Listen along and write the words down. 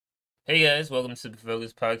Hey guys, welcome to the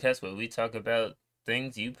Focus Podcast where we talk about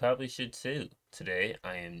things you probably should too. Today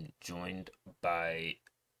I am joined by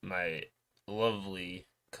my lovely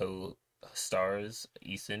co-stars,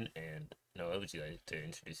 Ethan and Noah. Would you like to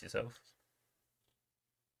introduce yourself?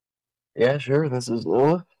 Yeah, sure. This is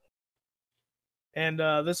Noah. And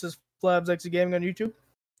this is Flabs Exit Gaming on YouTube.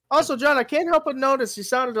 Also, John, I can't help but notice you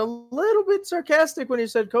sounded a little bit sarcastic when you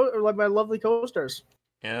said like my lovely co-stars.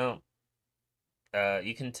 You know,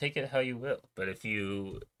 you can take it how you will, but if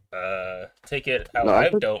you take it how No, I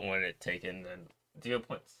don't want it taken, then 0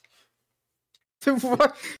 points.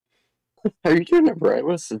 What? Are you trying to bribe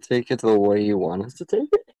us to take it the way you want us to take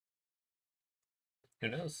it? Who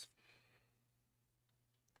knows?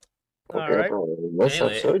 All Okay, right. bro. This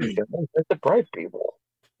Anyway. episode, you got to bribe people.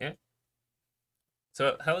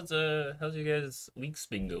 So how's your guys' weeks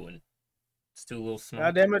been going? It's too a little small.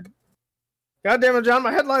 God damn it, John,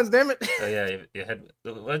 my headlines, damn it. Oh yeah,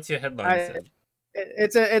 what's your headline say?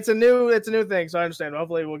 It's a new thing, so I understand.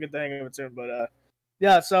 Hopefully we'll get the hang of it soon. But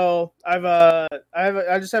yeah, so I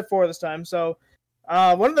just have 4 this time. So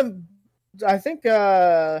one of them, I think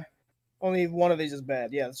only one of these is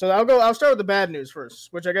bad. Yeah. So I'll start with the bad news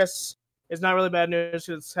first, which I guess is not really bad news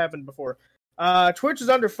because it's happened before. Twitch is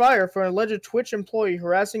under fire for an alleged Twitch employee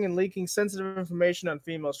harassing and leaking sensitive information on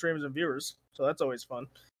female streamers and viewers. So that's always fun.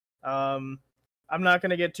 I'm not going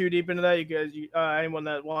to get too deep into that. You guys, anyone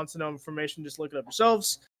that wants to know information, just look it up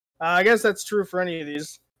yourselves. I guess that's true for any of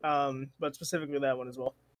these, but specifically that one as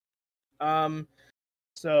well.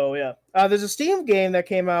 So yeah, there's a Steam game that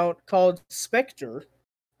came out called Spectre,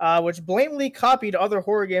 which blatantly copied other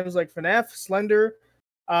horror games like FNAF, Slender,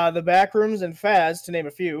 The Backrooms, and Faz, to name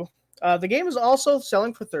a few. The game is also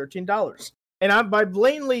selling for $13. And by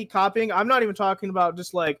blatantly copying, I'm not even talking about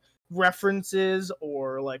just like references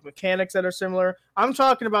or like mechanics that are similar. I'm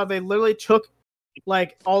talking about they literally took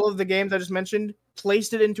like all of the games I just mentioned,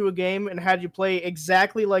 placed it into a game, and had you play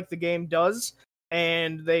exactly like the game does.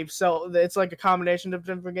 And it's like a combination of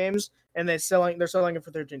different games, and they're selling it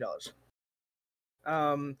for $13.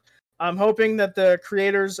 I'm hoping that the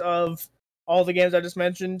creators of all the games I just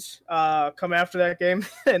mentioned come after that game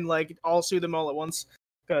and like all sue them all at once,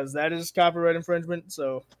 because that is copyright infringement.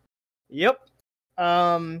 So, yep.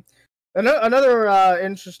 Another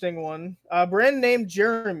interesting one. A brand named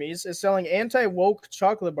Jeremy's is selling anti-woke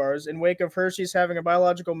chocolate bars in wake of Hershey's having a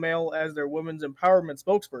biological male as their women's empowerment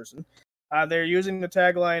spokesperson. They're using the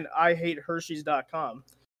tagline "IHateHershey's.com,"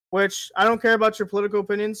 which I don't care about your political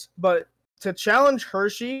opinions, but to challenge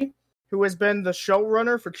Hershey, who has been the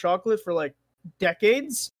showrunner for chocolate for like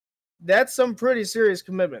decades, that's some pretty serious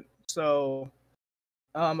commitment. So,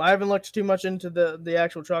 I haven't looked too much into the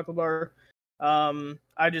actual chocolate bar.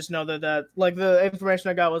 I just know that like the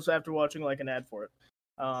information I got was after watching like an ad for it.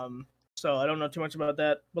 So I don't know too much about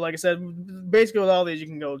that. But like I said, basically with all these, you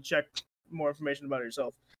can go check more information about it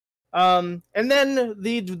yourself. And then one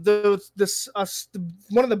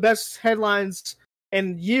of the best headlines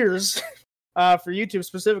in years for YouTube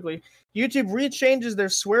specifically. YouTube rechanges their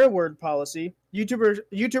swear word policy.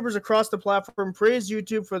 YouTubers across the platform praise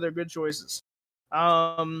YouTube for their good choices.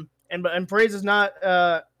 And praise is not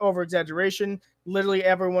over exaggeration. Literally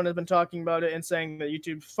everyone has been talking about it and saying that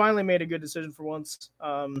YouTube finally made a good decision for once.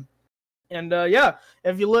 Yeah,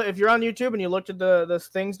 if you're on YouTube and you looked at the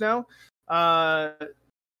things now,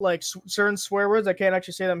 like certain swear words, I can't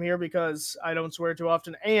actually say them here because I don't swear too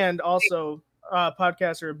often, and also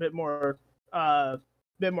podcasts are a bit more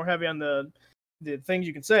heavy on the things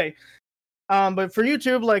you can say. But for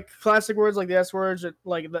YouTube, like classic words like the S words,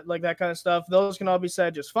 like that kind of stuff, those can all be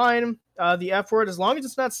said just fine. The F word, as long as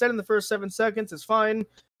it's not said in the first 7 seconds, is fine.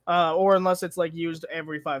 Or unless it's like used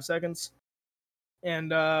every 5 seconds.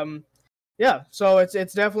 And yeah, so it's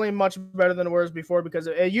definitely much better than it was before, because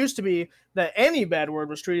it used to be that any bad word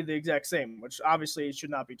was treated the exact same, which obviously should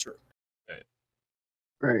not be true.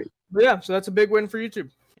 Right. But yeah, so that's a big win for YouTube.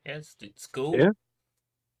 Yeah, it's cool. Yeah.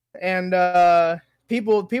 And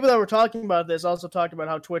people that were talking about this also talked about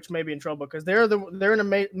how Twitch may be in trouble because they're in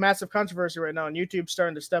a massive controversy right now, and YouTube's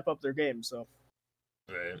starting to step up their game. So,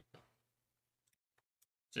 Right.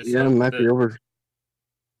 Yeah, it might be over.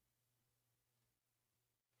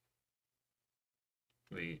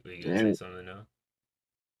 We gonna say something now?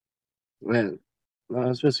 Man, I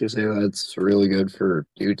was just gonna say that's really good for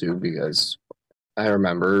YouTube, because I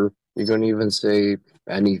remember you couldn't even say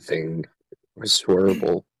anything was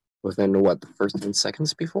swearable within the first 10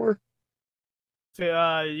 seconds before.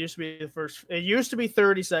 it used to be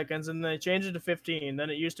 30 seconds, and they changed it to 15.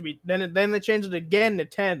 Then it used to be then they changed it again to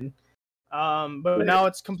 10. But Right. now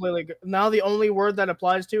it's completely. Now the only word that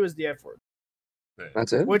applies to is the F word. Right.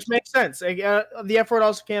 That's it. which makes sense. The F word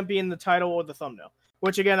also can't be in the title or the thumbnail,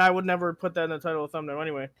 which again I would never put that in the title or thumbnail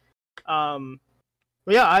anyway.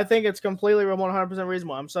 But yeah, I think it's completely 100%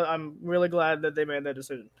 reasonable. I'm really glad that they made that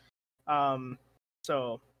decision.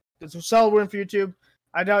 So it's a solid win for YouTube.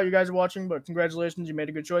 I doubt you guys are watching, but congratulations, you made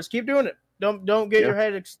a good choice. Keep doing it. Don't get your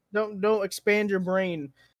head don't expand your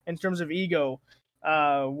brain in terms of ego.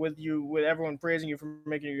 With everyone praising you for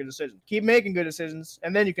making a good decision. Keep making good decisions,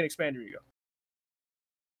 and then you can expand your ego.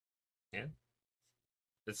 Yeah.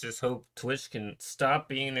 Let's just hope Twitch can stop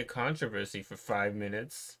being a controversy for 5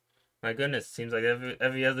 minutes. My goodness, seems like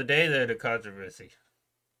every other day they're the controversy.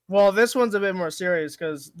 Well, this one's a bit more serious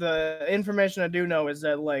because the information I do know is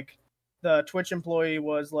that like the Twitch employee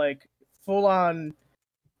was like full on.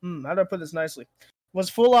 How do I put this nicely? Was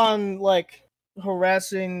full on like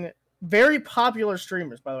harassing very popular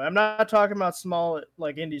streamers. By the way, I'm not talking about small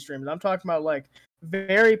like indie streamers. I'm talking about like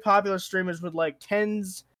very popular streamers with like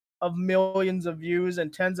tens of millions of views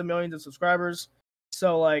and tens of millions of subscribers.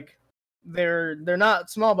 So like they're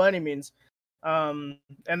not small by any means. And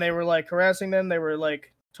they were like harassing them. They were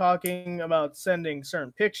like talking about sending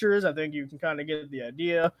certain pictures. I think you can kind of get the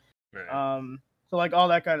idea. Right. So like all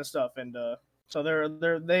that kind of stuff, and so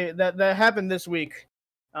that happened this week.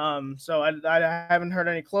 So I haven't heard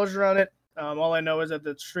any closure on it. All I know is that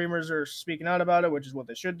the streamers are speaking out about it, which is what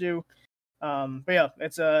they should do. But yeah,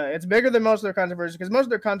 it's bigger than most of their controversies because most of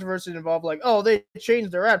their controversies involve like, oh, they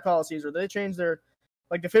changed their ad policies or they changed their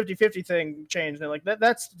like the 50-50 thing changed. And like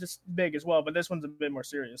that's just big as well. But this one's a bit more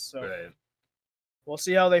serious. So Right. we'll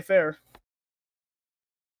see how they fare.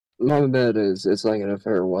 My bet is it's not gonna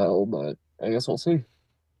fare well, but I guess we'll see.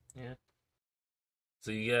 Yeah.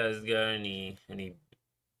 So you guys got any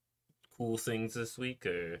cool things this week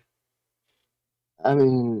or? I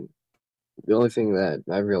mean, the only thing that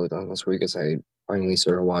I've really done this week is I finally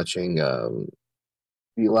started watching The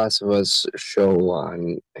Last of Us show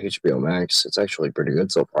on HBO Max. It's actually pretty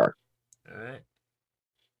good so far. All right.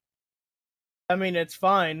 I mean, it's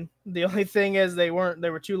fine. The only thing is they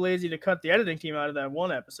were too lazy to cut the editing team out of that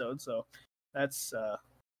one episode. So that's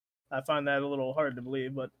I find that a little hard to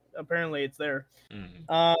believe, but apparently it's there.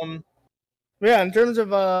 Yeah, in terms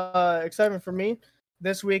of excitement for me,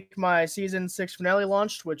 this week my season 6 finale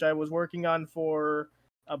launched, which I was working on for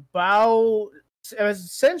about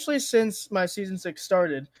essentially since my season 6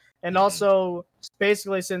 started, and also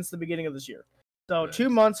basically since the beginning of this year. So 2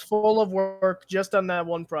 months full of work just on that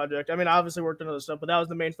one project. I mean, I obviously worked on other stuff, but that was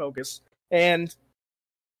the main focus, and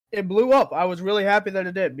it blew up. I was really happy that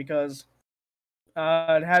it did because it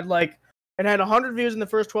had 100 views in the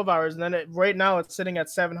first 12 hours, and then right now it's sitting at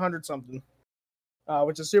 700 something,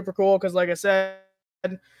 which is super cool because, like I said,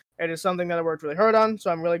 it is something that I worked really hard on.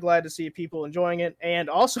 So I'm really glad to see people enjoying it. And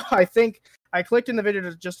also, I think I clicked in the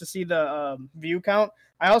video just to see the view count.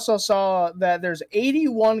 I also saw that there's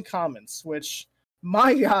 81 comments, which,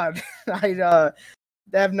 my God, I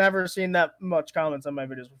have never seen that much comments on my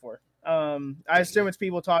videos before. I assume it's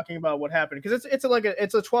people talking about what happened because it's a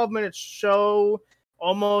 12-minute show,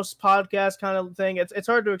 almost podcast kind of thing. It's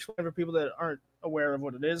hard to explain for people that aren't aware of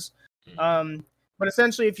what it is. But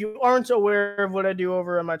essentially, if you aren't aware of what I do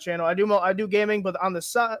over on my channel, I do gaming, but on the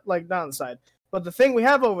side, like not on the side. But the thing we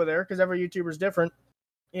have over there, because every YouTuber is different,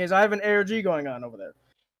 is I have an ARG going on over there,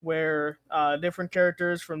 where different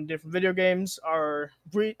characters from different video games are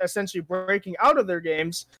essentially breaking out of their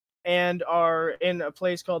games and are in a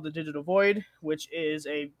place called the Digital Void, which is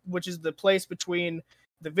the place between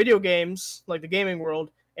the video games, like the gaming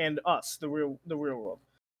world, and us, the real world.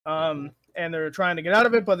 And they're trying to get out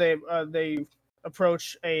of it, but they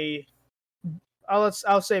approach I'll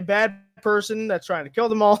say bad person that's trying to kill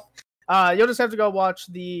them all. You'll just have to go watch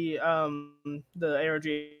the ARG.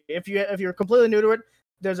 If you're completely new to it,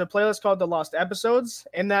 there's a playlist called The Lost Episodes.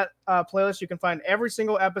 In that playlist, you can find every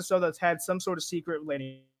single episode that's had some sort of secret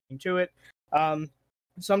relating to it.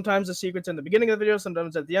 Sometimes the secret's in the beginning of the video,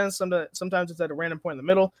 sometimes at the end, sometimes it's at a random point in the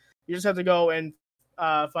middle. You just have to go and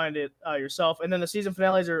find it yourself. And then the season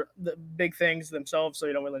finales are the big things themselves, so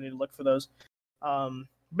you don't really need to look for those.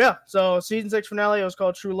 Yeah, so season 6 finale, it was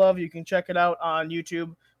called True Love. You can check it out on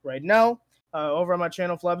YouTube right now over on my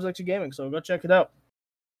channel, Flabs Lexi Gaming, so go check it out.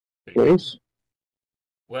 Nice.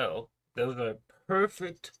 Well, those are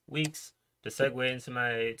perfect weeks to segue into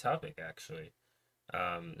my topic, actually.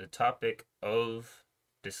 The topic of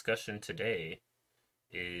discussion today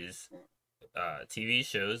is TV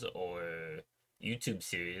shows or YouTube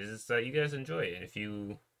series that you guys enjoy. And if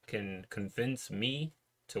you can convince me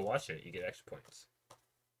to watch it, you get extra points.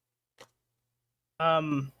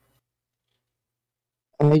 I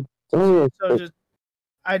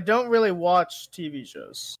don't really watch TV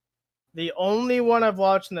shows. The only one I've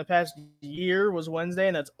watched in the past year was Wednesday,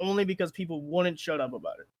 and that's only because people wouldn't shut up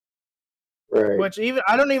about it. Right. Which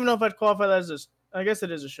I don't even know if I'd qualify that as I guess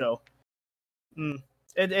it is a show.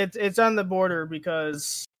 It's on the border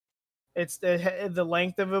because it's the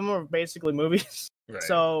length of them are basically movies. Right.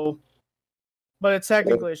 So, but it's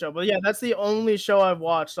technically a show. But yeah, that's the only show I've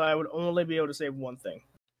watched, so I would only be able to say one thing.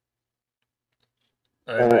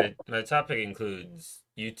 My topic includes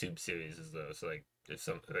YouTube series, though. So, like, if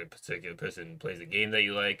a particular person plays a game that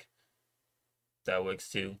you like, that works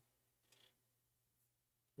too.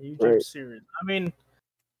 YouTube series. I mean,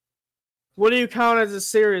 what do you count as a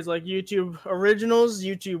series? Like YouTube originals,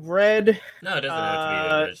 YouTube Red? No, it doesn't have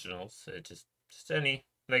to be originals. It just any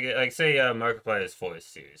like say Markiplier's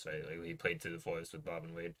Forest series, right? Like he played Through the Forest with Bob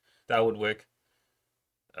and Wade. That would work.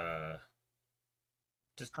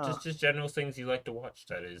 Just general things you like to watch.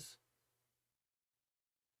 That is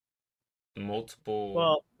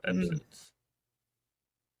multiple episodes.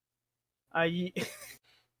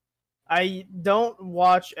 I don't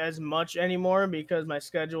watch as much anymore because my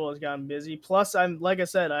schedule has gotten busy. Plus, like I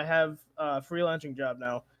said, I have a freelancing job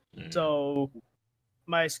now, so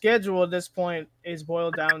my schedule at this point is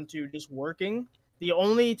boiled down to just working. The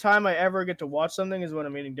only time I ever get to watch something is when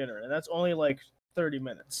I'm eating dinner, and that's only like 30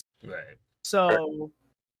 minutes. Right. So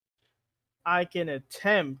I can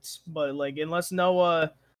attempt, but like unless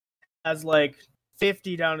Noah has like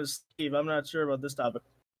 50 down his sleeve, I'm not sure about this topic.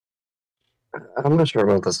 I'm not sure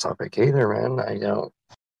about this topic either, man. I don't.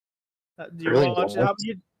 Do you watch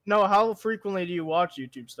it? How frequently do you watch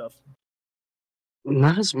YouTube stuff?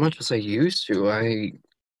 Not as much as I used to. I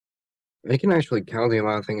can actually count the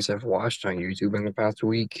amount of things I've watched on YouTube in the past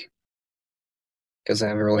week because I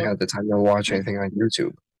haven't really had the time to watch anything on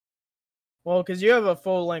YouTube. Well, because you have a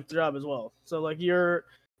full-length job as well. So, like,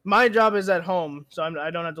 my job is at home, so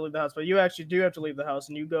I don't have to leave the house. But you actually do have to leave the house,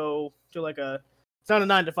 and you go to like it's not a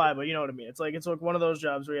 9 to 5, but you know what I mean. It's like one of those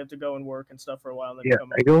jobs where you have to go and work and stuff for a while. And then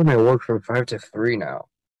Yeah, I go and I work from 5 to 3 now.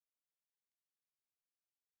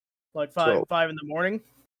 Like 5 in the morning.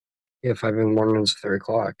 Yeah, 5 in the morning is 3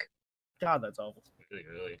 o'clock. God, that's awful.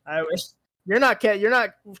 Really. I wish you're not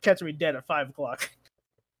catching me dead at 5 o'clock.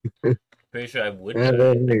 Pretty sure I would die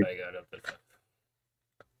if I got up at 5.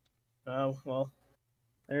 Oh well,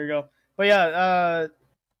 there you go. But yeah,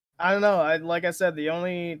 I don't know. Like I said, the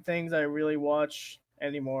only things I really watch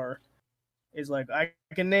anymore is like I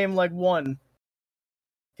can name like one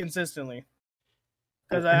consistently.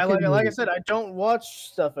 Because like I said, I don't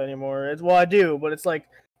watch stuff anymore. I do, but it's like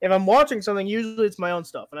if I'm watching something, usually it's my own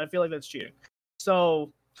stuff, and I feel like that's cheating.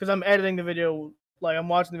 So because I'm editing the video, like I'm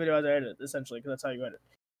watching the video as I edit, essentially, because that's how you edit.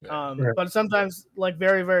 But sometimes, like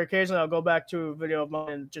very, very occasionally, I'll go back to a video of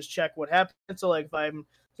mine and just check what happened. So like if I'm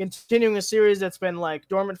continuing a series that's been like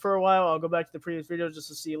dormant for a while, I'll go back to the previous videos just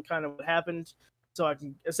to see kind of what happened, so I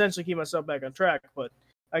can essentially keep myself back on track. But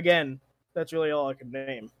again, that's really all I can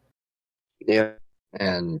name. Yeah,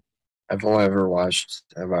 and I've only ever watched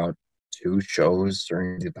about 2 shows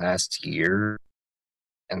during the past year,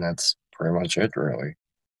 and that's pretty much it, really.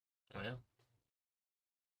 Oh,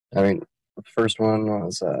 yeah. I mean, the first one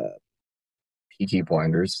was Peaky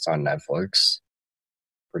Blinders. It's on Netflix.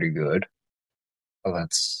 Pretty good. Well,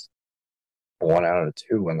 that's 1 out of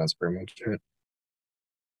 2, and that's pretty much it.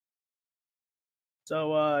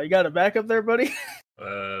 So you got a backup there, buddy?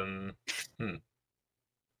 Well,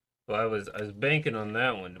 I was banking on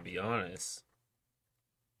that one, to be honest.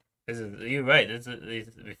 You're right.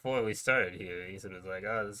 Before we started here, he said it was like,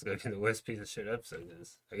 "Oh, this is gonna be the worst piece of shit episode."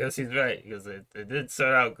 I guess he's right because it did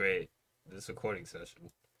start out great. This recording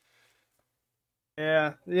session.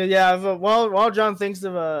 Yeah. While John thinks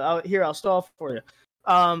of I'll stall for you.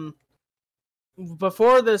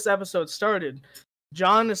 Before this episode started,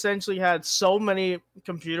 John essentially had so many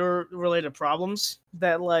computer-related problems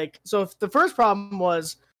that so if the first problem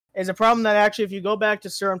is a problem that actually, if you go back to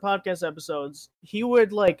certain podcast episodes, he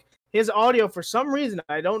would his audio for some reason,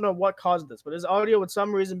 I don't know what caused this, but his audio would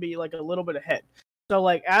some reason be like a little bit ahead. So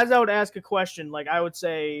as I would ask a question, I would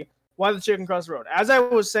say, "Why the chicken cross the road?" As I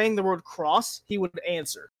was saying the word cross, he would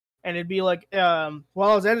answer. And it'd be while I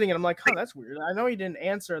was editing it, I'm like, "Huh, that's weird. I know he didn't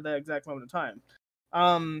answer at that exact moment of time."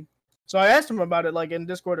 So I asked him about it in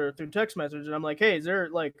Discord or through text message, and I'm like, "Hey, is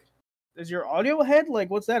your audio ahead?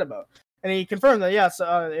 What's that about?" And he confirmed that yes,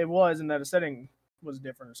 it was, and that a setting was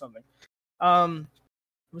different or something.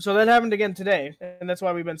 So that happened again today, and that's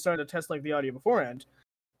why we've been starting to test the audio beforehand.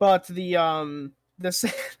 But the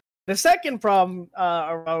second problem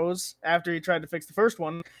arose after he tried to fix the first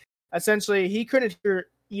one. Essentially, he couldn't hear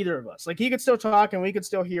either of us. He could still talk and we could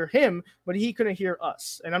still hear him, but he couldn't hear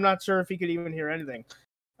us. And I'm not sure if he could even hear anything.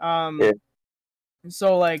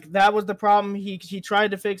 So like that was the problem. He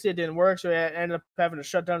tried to fix it, it didn't work, so he ended up having to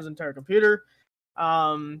shut down his entire computer,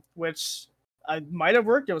 which I might have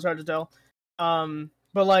worked. It was hard to tell,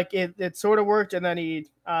 but like it sort of worked, and then he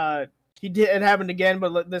did it happened again,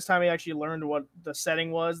 but this time he actually learned what the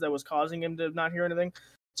setting was that was causing him to not hear anything.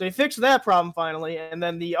 So he fixed that problem finally, and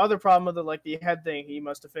then the other problem of the head thing he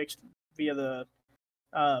must have fixed via the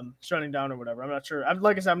shutting down or whatever. I'm not sure.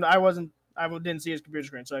 Like I said, I didn't see his computer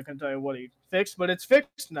screen, so I couldn't tell you what he fixed. But it's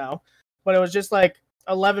fixed now. But it was just like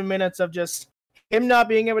 11 minutes of just him not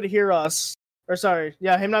being able to hear us. Or sorry,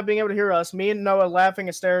 yeah, him not being able to hear us. Me and Noah laughing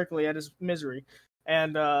hysterically at his misery,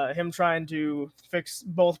 and him trying to fix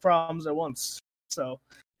both problems at once. So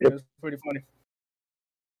it was pretty funny.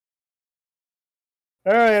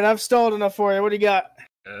 All right, I've stalled enough for you. What do you got?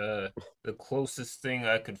 The closest thing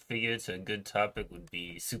I could figure to a good topic would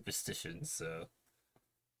be superstitions. So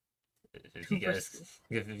if you guys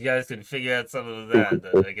could figure out something with that,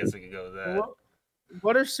 then I guess we could go with that.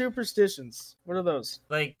 What are superstitions? What are those?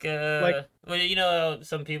 Well, you know,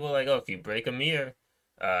 some people are like, oh, if you break a mirror,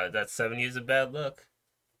 that's 7 years of bad luck.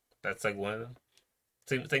 That's like one of them.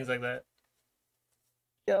 Things like that.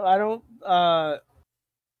 Yeah, I don't.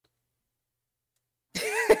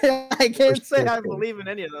 I can't say I believe in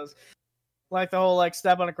any of those. Like the whole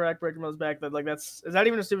step on a crack, break your mother's back. That is that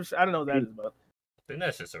even a super? I don't know what that is about. I think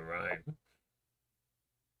that's just a rhyme.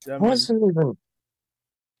 I wasn't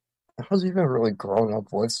even really growing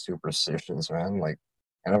up with superstitions, man. Like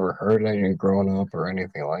I never heard any growing up or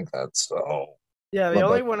anything like that. So yeah, the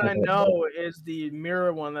only one I know is the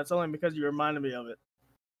mirror one. That's only because you reminded me of it.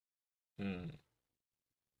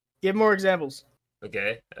 Give more examples.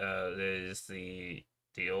 Okay, there's the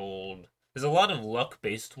old. There's a lot of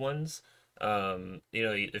luck-based ones. You know,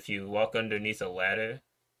 if you walk underneath a ladder,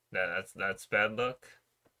 that's bad luck.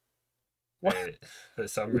 What? For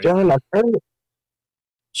some reason.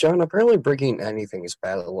 John, apparently breaking anything is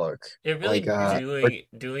bad luck. Yeah, really,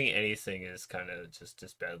 doing anything is kind of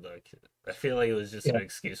just bad luck. I feel like it was just an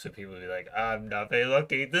excuse for people to be like, I'm not very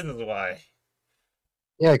lucky. This is why.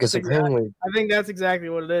 Yeah, because apparently, I think that's exactly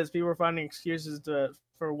what it is. People are finding excuses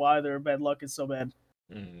for why their bad luck is so bad.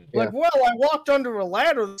 Like, well, I walked under a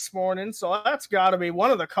ladder this morning, so that's got to be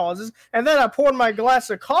one of the causes. And then I poured my glass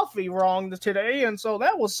of coffee wrong today, and so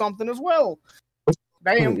that was something as well.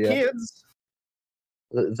 Damn kids.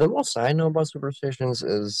 The most I know about superstitions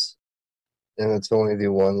is, and it's only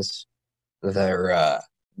the ones that are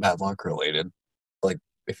bad luck related. Like,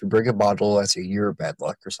 if you break a bottle, that's a year of bad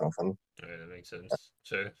luck or something. Yeah, that makes sense.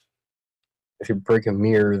 Sure. If you break a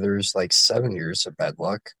mirror, there's 7 years of bad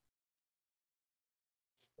luck.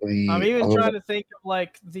 I'm even trying to think of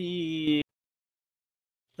the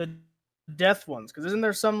death ones, because isn't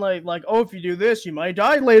there some like oh, if you do this you might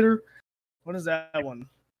die later? What is that one?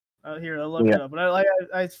 Here, I'll look it up. But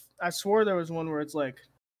I swore there was one where it's like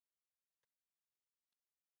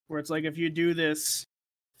if you do this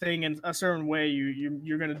thing in a certain way,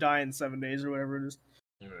 you're gonna die in 7 days or whatever it is.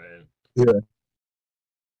 Right. Yeah.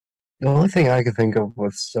 The only thing I can think of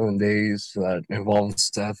with 7 days that involves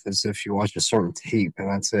death is if you watch a certain tape, and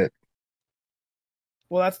that's it.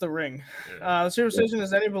 Well, that's the ring. Superstition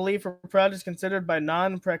is any belief or practice considered by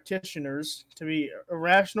non-practitioners to be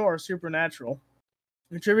irrational or supernatural,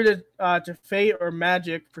 attributed to fate or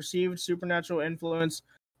magic, perceived supernatural influence,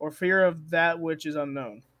 or fear of that which is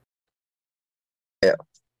unknown. Yeah.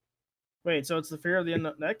 Wait, so it's the fear of the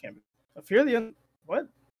unknown? That can't be. A fear of the unknown? What?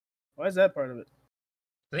 Why is that part of it?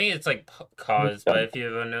 I think it's caused by a fear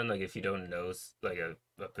of unknown. Like if you don't know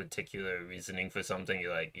a particular reasoning for something, you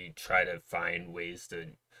try to find ways to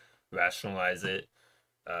rationalize it.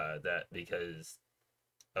 That because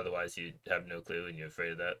otherwise you have no clue and you're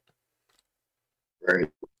afraid of that. Right.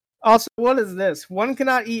 Also, what is this? One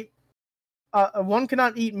cannot eat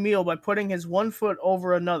meal by putting his one foot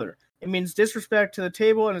over another. It means disrespect to the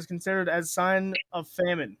table and is considered as sign of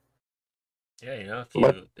famine. Yeah, you know,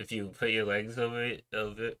 if you put your legs over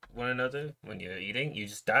one another when you're eating, you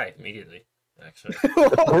just die immediately. Actually,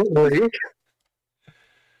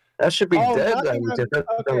 that should be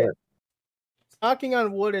dead. Knocking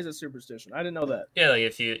on wood is a superstition. I didn't know that. Yeah, like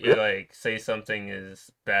if you say something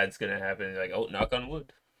is bad's gonna happen, you're like, oh, knock on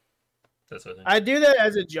wood. That's what I do that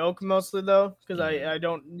as a joke mostly though, because I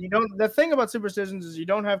don't. You don't. The thing about superstitions is you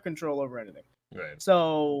don't have control over anything. Right.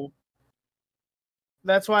 So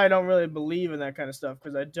that's why I don't really believe in that kind of stuff,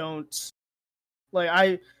 because I don't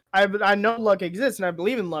I know luck exists and I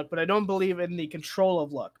believe in luck, but I don't believe in the control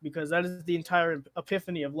of luck, because that is the entire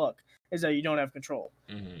epiphany of luck, is that you don't have control.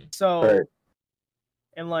 Mm-hmm. So,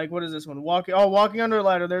 and what is this one? Walking under a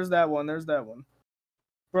ladder. There's that one.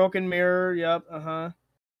 Broken mirror. Yep.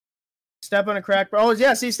 Step on a crack. Oh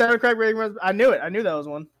yeah, see, step on a crack. I knew it. I knew that was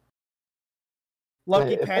one.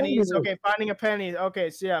 Lucky pennies. Okay, finding a penny. Okay,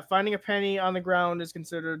 so yeah, finding a penny on the ground is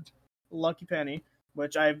considered a lucky penny,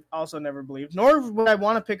 which I've also never believed. Nor would I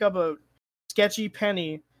want to pick up a sketchy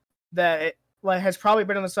penny that has probably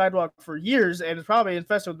been on the sidewalk for years and is probably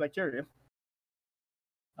infested with bacteria.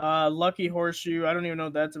 Lucky horseshoe. I don't even know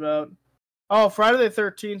what that's about. Oh, Friday the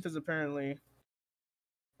 13th is apparently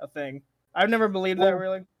a thing. I've never believed that,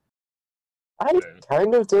 really. I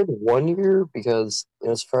kind of did one year because it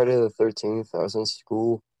was Friday the 13th. I was in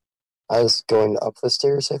school. I was going up the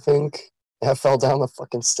stairs, I think. And I fell down the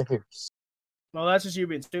fucking stairs. Well, that's just you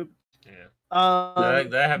being stupid. Yeah.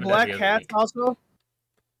 That happened Black every other cats week. also.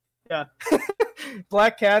 Yeah.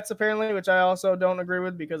 Black cats, apparently, which I also don't agree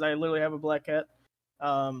with because I literally have a black cat.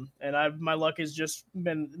 And my luck has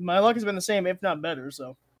been the same, if not better.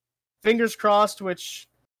 So, fingers crossed. Which,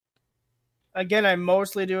 again, I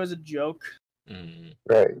mostly do as a joke.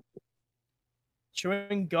 Right.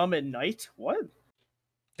 Chewing gum at night? What?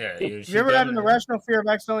 Yeah. Have you ever had an irrational fear of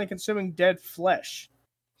accidentally consuming dead flesh?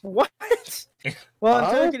 What?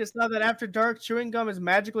 Well, until it's not that after dark, chewing gum is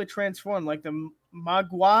magically transformed, like the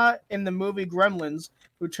Magua in the movie Gremlins,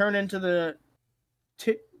 who turn into the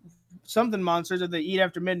something monsters that they eat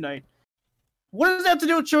after midnight. What does that have to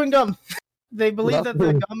do with chewing gum? They believe that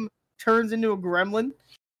the gum turns into a gremlin.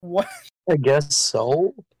 What? I guess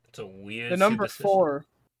so. It's a weird. The number 4.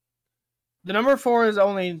 The number 4 is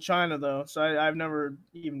only in China, though, so I've never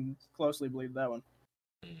even closely believed that one.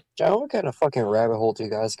 John, what kind of fucking rabbit hole do you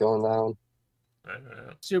guys going down? I don't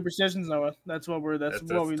know. Superstitions, Noah. That's what we've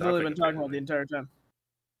literally been talking about the entire time.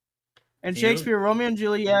 And Shakespeare, Romeo and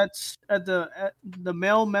Juliet, the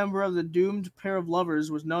male member of the doomed pair of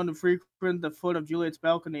lovers, was known to frequent the foot of Juliet's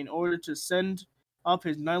balcony in order to send up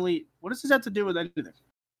his nightly. What does this have to do with anything?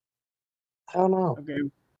 I don't know. Okay.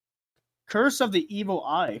 Curse of the Evil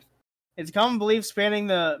Eye. It's a common belief spanning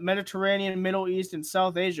the Mediterranean, Middle East, and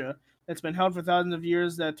South Asia that's been held for thousands of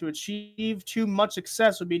years that to achieve too much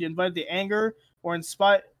success would be to invite the anger or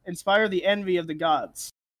inspire the envy of the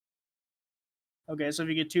gods. Okay, so if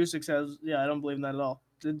you get 2 successes, yeah, I don't believe in that at all.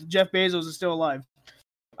 Jeff Bezos is still alive.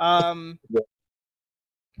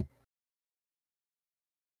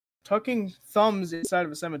 Tucking thumbs inside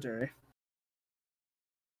of a cemetery.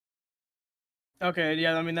 Okay,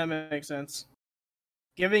 yeah, I mean, that makes sense.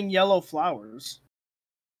 Giving yellow flowers.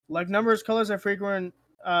 Like numbers, colors have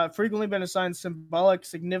frequently been assigned symbolic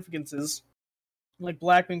significances, like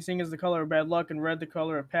black being seen as the color of bad luck and red the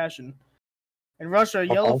color of passion. In Russia,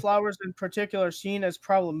 yellow flowers in particular are seen as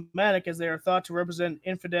problematic as they are thought to represent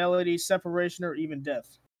infidelity, separation, or even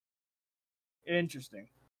death. Interesting.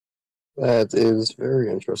 That is very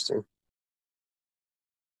interesting.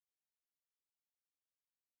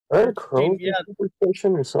 Are crows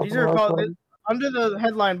superstition or something? These are called, under the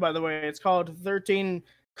headline, by the way, it's called 13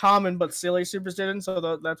 common but silly superstitions,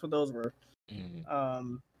 so that's what those were.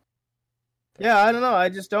 Yeah, I don't know. I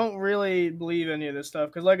just don't really believe any of this stuff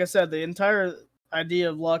because, like I said, the entire idea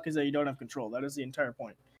of luck is that you don't have control. That is the entire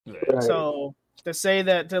point. Right. So to say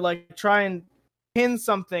that, to like try and pin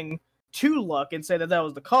something to luck and say that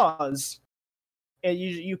was the cause, and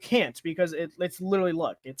you can't, because it's literally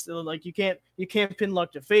luck. It's like you can't pin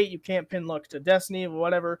luck to fate. You can't pin luck to destiny or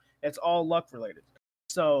whatever. It's all luck related.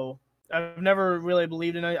 So I've never really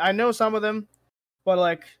believed in it. I know some of them, but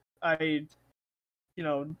like I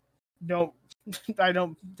don't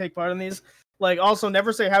take part in these. Like, also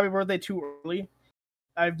never say happy birthday too early.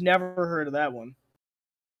 I've never heard of that one.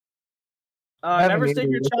 Never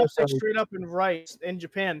stick your chopsticks straight up in rice in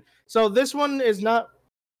Japan. So this one is not.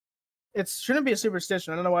 It shouldn't be a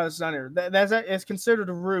superstition. I don't know why this is on here. It's considered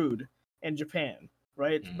rude in Japan,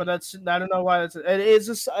 right? But I don't know why it is.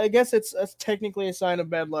 Just, I guess it's technically a sign of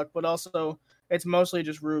bad luck, but also it's mostly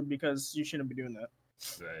just rude because you shouldn't be doing that.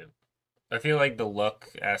 Right. I feel like the luck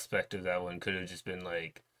aspect of that one could have just been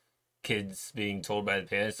like kids being told by the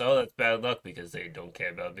parents, "Oh, that's bad luck," because they don't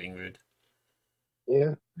care about being rude.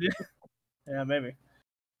 Yeah. Yeah, maybe.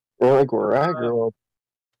 Well, like where I grew up,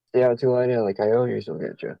 yeah, too late. Like coyotes will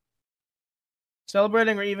get you.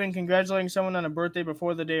 Celebrating or even congratulating someone on a birthday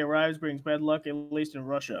before the day arrives brings bad luck, at least in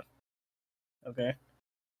Russia. Okay.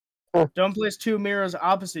 Don't place 2 mirrors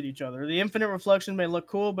opposite each other. The infinite reflection may look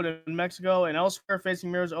cool, but in Mexico and elsewhere,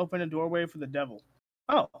 facing mirrors open a doorway for the devil.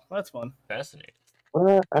 Oh, that's fun. Fascinating.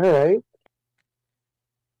 All right.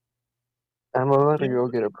 I'm gonna go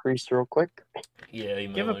get a priest real quick. Yeah, you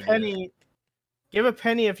might give a penny. Give a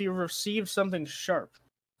penny if you receive something sharp.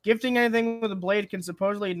 Gifting anything with a blade can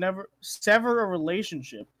supposedly never sever a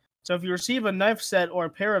relationship. So if you receive a knife set or a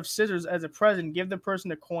pair of scissors as a present, give the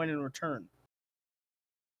person a coin in return.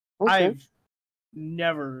 Okay. I've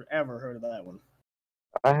never ever heard of that one.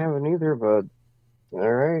 I haven't either, but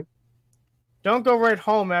alright. Don't go right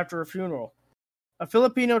home after a funeral. A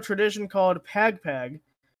Filipino tradition called pagpag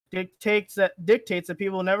dictates that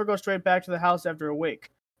people never go straight back to the house after a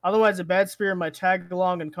wake. Otherwise, a bad spirit might tag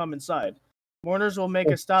along and come inside. Mourners will make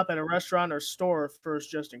a stop at a restaurant or store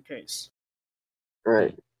first, just in case.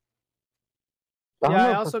 Right. Yeah,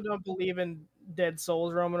 I also don't believe in dead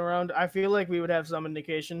souls roaming around. I feel like we would have some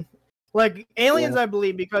indication. Like aliens, I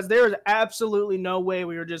believe, because there is absolutely no way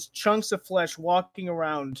we were just chunks of flesh walking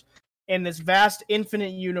around in this vast,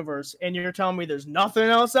 infinite universe, and you're telling me there's nothing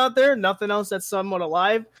else out there, nothing else that's somewhat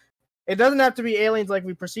alive. It doesn't have to be aliens like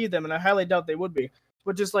we perceive them, and I highly doubt they would be,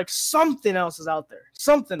 but just like something else is out there,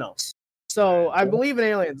 something else. So I believe in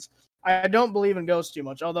aliens. I don't believe in ghosts too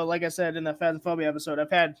much, although, like I said in the Phasmophobia episode,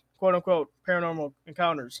 I've had quote unquote paranormal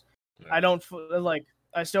encounters. Right.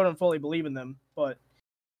 I still don't fully believe in them, but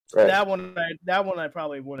Right. that one I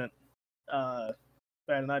probably wouldn't bad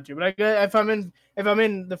not to. But if I'm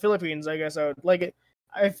in the Philippines, I guess I would like it.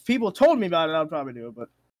 If people told me about it, I'd probably do it. But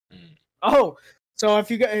so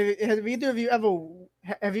if you have either of you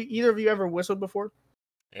ever whistled before?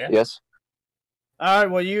 Yeah. Yes. All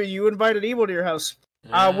right. Well, you invited evil to your house.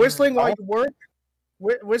 Whistling while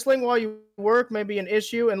you work may be an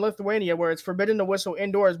issue in Lithuania, where it's forbidden to whistle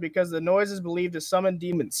indoors because the noise is believed to summon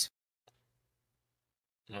demons.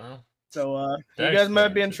 Well, so you guys might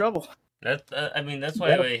be in trouble. That's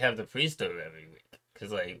why we have the priest over every week,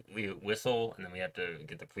 because like we whistle and then we have to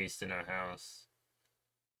get the priest in our house.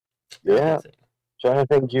 Yeah. Trying to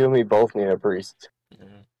think you and me both need a priest.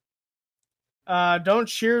 Don't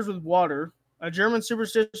cheers with water. A German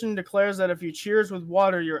superstition declares that if you cheers with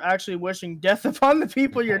water, you're actually wishing death upon the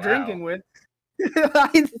people you're drinking with.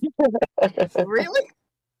 Really?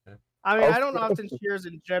 I mean, I don't often cheers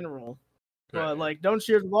in general, but like, don't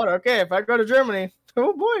cheers with water. Okay, if I go to Germany,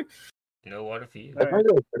 oh boy, no water for you.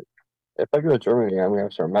 If I go to Germany, I'm gonna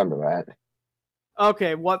have to remember that.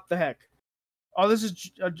 Okay, what the heck? Oh, this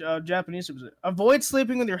is a Japanese superstition. Avoid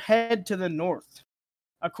sleeping with your head to the north.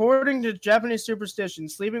 According to Japanese superstition,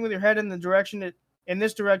 sleeping with your head in this direction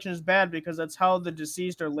is bad because that's how the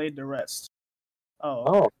deceased are laid to rest.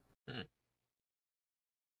 Oh. I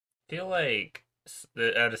feel like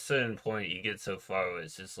at a certain point you get so far where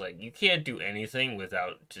it's just like you can't do anything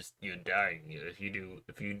without just you dying. If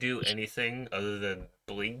you do anything other than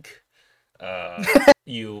blink,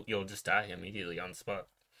 you'll just die immediately on the spot.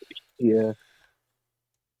 Yeah.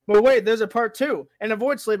 But wait, there's a part 2. And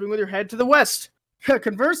avoid sleeping with your head to the west.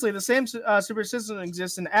 Conversely, the same superstition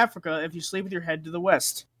exists in Africa if you sleep with your head to the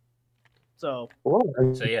west. So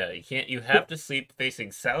yeah, you have to sleep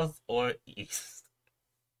facing south or east.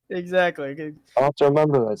 Exactly. I'll have to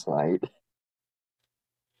remember that tonight.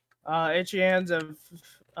 Itchy hands have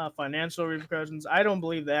financial repercussions. I don't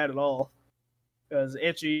believe that at all, because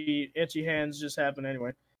itchy hands just happen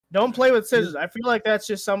anyway. Don't play with scissors. I feel like that's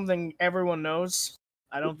just something everyone knows.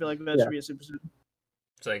 I don't feel like that should be a superstition.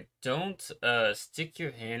 It's like, don't stick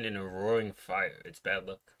your hand in a roaring fire. It's bad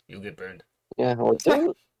luck. You'll get burned. Yeah,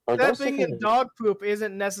 stepping in dog poop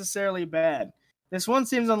isn't necessarily bad. This one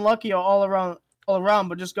seems unlucky all around,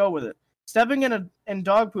 but just go with it. Stepping in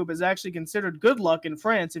dog poop is actually considered good luck in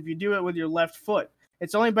France if you do it with your left foot.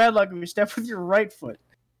 It's only bad luck if you step with your right foot.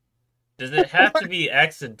 Does it have to be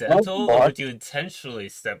accidental, or would you intentionally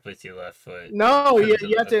step with your left foot? No,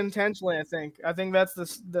 you have to intentionally. I think that's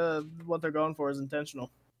the what they're going for is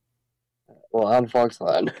intentional. Well, on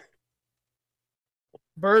Foxland.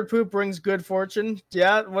 Bird poop brings good fortune.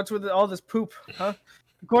 Yeah, what's with all this poop, huh?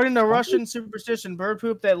 According to Russian superstition, bird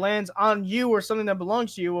poop that lands on you or something that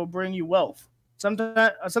belongs to you will bring you wealth. Something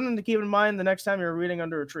to keep in mind the next time you're reading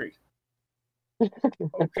under a tree.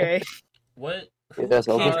 Okay. What? Yes,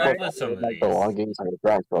 belongings on the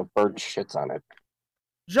ground, so a bird shits on it.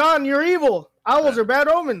 John, you're evil. Owls are bad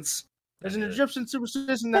omens. There's an Egyptian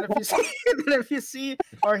superstition that if you see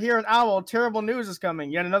or hear an owl, terrible news is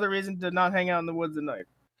coming. Yet another reason to not hang out in the woods at night.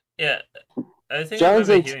 Yeah, I think I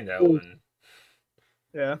remember hearing that one.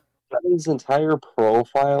 Yeah. His entire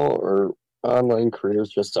profile or online career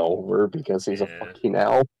is just over because he's a fucking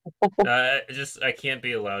owl. I can't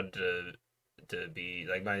be allowed to be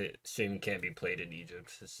like, my stream can't be played in Egypt.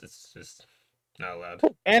 It's just not allowed.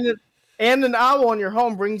 And an owl in your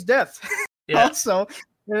home brings death. Yeah. Also,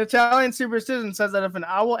 an Italian superstition says that if an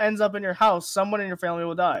owl ends up in your house, someone in your family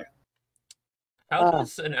will die. How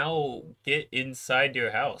does an owl get inside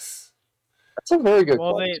your house? That's a very good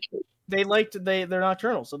question. They're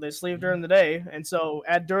nocturnal, so they sleep during the day, and so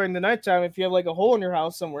during the nighttime, if you have like a hole in your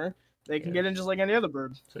house somewhere, they can get in just like any other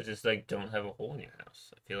bird. So just like don't have a hole in your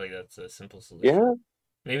house. I feel like that's a simple solution. Yeah,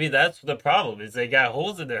 Maybe that's the problem. Is they got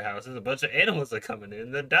holes in their houses. A bunch of animals are coming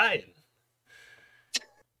in. They're dying.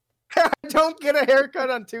 Don't get a haircut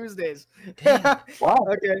on Tuesdays. Damn. Wow.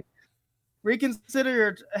 Okay. Reconsider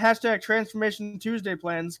your hashtag Transformation Tuesday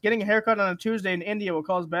plans. Getting a haircut on a Tuesday in India will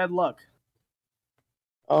cause bad luck.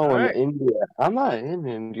 Oh, All in right. India. I'm not in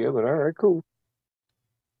India, but all right, cool.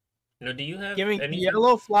 No, do you have Giving anything?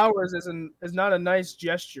 yellow flowers is not a nice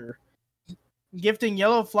gesture. Gifting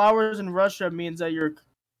yellow flowers in Russia means that you're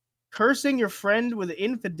cursing your friend with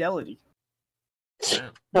infidelity. Yeah.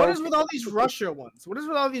 What is with all these Russia ones? What is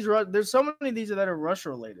with all these? There's so many of these that are Russia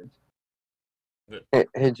related.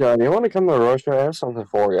 Hey, John, you want to come to Russia? I have something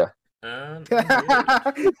for you. I'm good.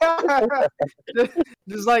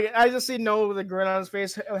 Just like I just see Noah with a grin on his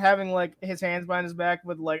face, having like his hands behind his back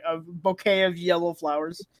with like a bouquet of yellow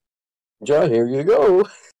flowers. John, here you go.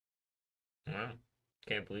 Wow.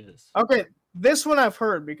 Can't believe this. Okay, this one I've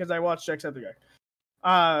heard because I watched Jacksepticeye.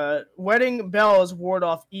 Wedding bells ward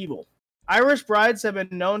off evil. Irish brides have been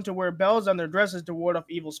known to wear bells on their dresses to ward off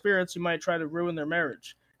evil spirits who might try to ruin their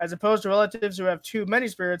marriage, as opposed to relatives who have too many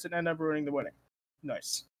spirits and end up ruining the wedding.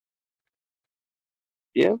 Nice.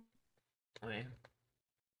 Yeah. Oh, yeah.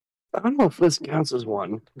 I don't know if this counts as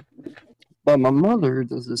one, but my mother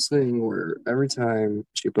does this thing where every time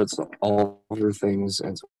she puts all of her things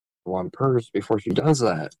into one purse, before she does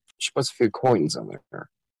that, she puts a few coins in there.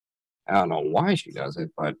 I don't know why she does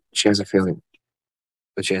it, but she has a feeling.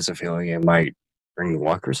 But she has a feeling it might bring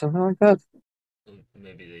luck or something like that.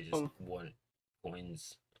 Maybe they just want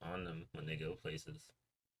coins on them when they go places.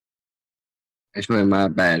 It's really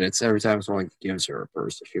not bad. It's every time someone gives her a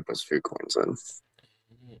purse, she puts a few coins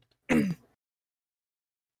in.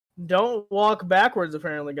 Don't walk backwards,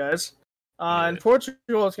 apparently, guys. In Yeah.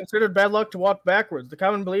 Portugal, it's considered bad luck to walk backwards. The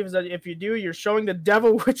common belief is that if you do, you're showing the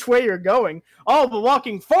devil which way you're going. Oh, but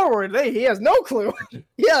walking forward, he has no clue.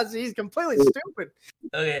 Yes, he's completely stupid.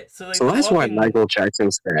 Okay, so like So the that's why walking, Michael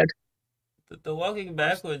Jackson's dead. the walking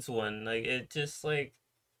backwards one, like it just like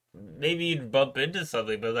maybe you'd bump into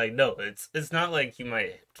something, but like no, it's not like you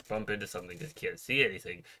might bump into something because you can't see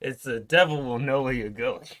anything. It's the devil will know where you're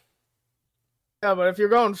going. Yeah, but if you're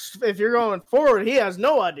going forward, he has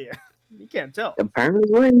no idea. You can't tell.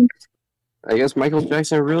 Apparently, I guess Michael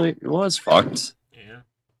Jackson really was fucked. Yeah.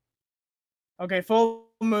 Okay, full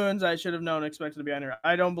moons, I should have known expected to be on here.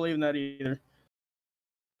 I don't believe in that either.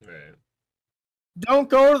 Right. Don't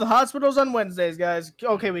go to the hospitals on Wednesdays, guys.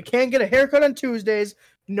 Okay, we can't get a haircut on Tuesdays.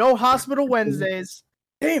 No hospital Wednesdays.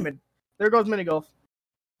 Damn it. There goes mini golf.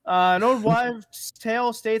 An old wives'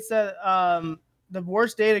 tale states that the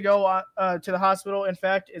worst day to go to the hospital, in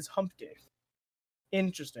fact, is hump day.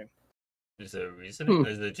 Interesting. Is there a reasoning, or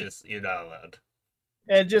is it just you're not allowed?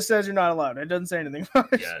 It just says you're not allowed. It doesn't say anything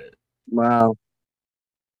about it. Got it. Wow.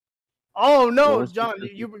 Oh no, Well, John!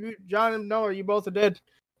 John and Noah, you both are dead.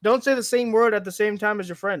 Don't say the same word at the same time as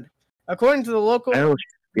your friend. According to the local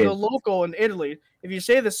in Italy, if you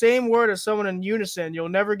say the same word as someone in unison, you'll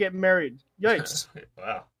never get married. Yikes!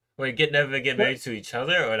 Wow. Wait, never get married to each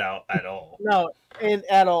other or not at all? No,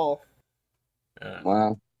 at all.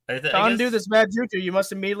 Wow. I To undo guess, this bad juju, you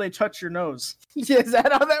must immediately touch your nose. Is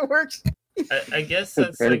that how that works? I guess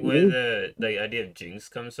that's like where the idea of jinx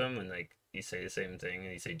comes from, when like you say the same thing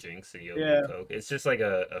and you say jinx and you open Coke. It's just like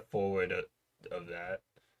a forward of that.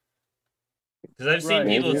 Because I've seen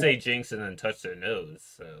people say jinx and then touch their nose,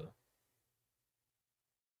 so.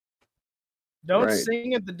 Don't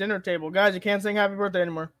sing at the dinner table. Guys, you can't sing happy birthday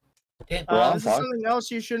anymore. Yeah. This is something else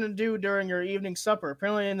you shouldn't do during your evening supper.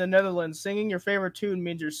 Apparently in the Netherlands, singing your favorite tune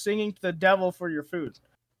means you're singing to the devil for your food.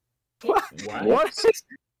 What? Why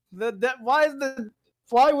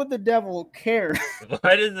would the devil care?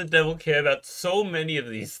 Why does the devil care about so many of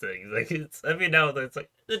these things? Like, it's every now and then it's like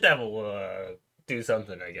the devil will do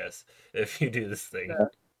something, I guess, if you do this thing.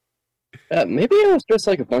 Maybe it was just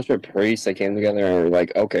like a bunch of priests that came together and were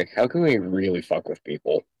like, okay, how can we really fuck with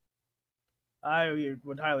people? I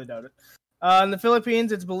would highly doubt it. In the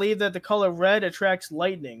Philippines, it's believed that the color red attracts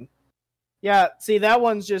lightning. Yeah, see, that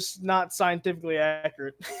one's just not scientifically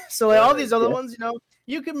accurate. So like, all these other ones,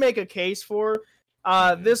 you can make a case for.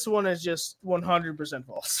 This one is just 100%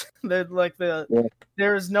 false.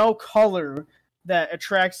 There is no color that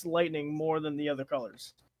attracts lightning more than the other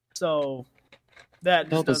colors. So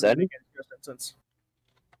that just doesn't make any sense.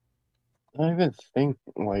 I don't even think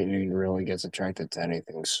lightning really gets attracted to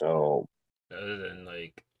anything, so... Other than,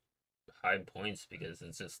 like, high points, because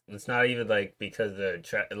it's not even, like, because the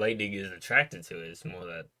lightning is attracted to it. It's more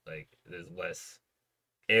that, like, there's less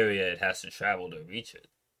area it has to travel to reach it.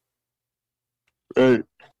 Right.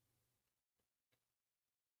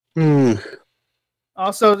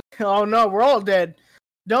 Also, oh no, we're all dead.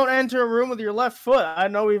 Don't enter a room with your left foot. I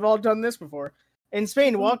know we've all done this before. In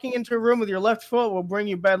Spain, walking into a room with your left foot will bring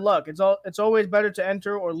you bad luck. It's always better to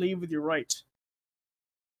enter or leave with your right.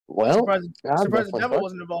 Well, Surprised the definitely devil fun.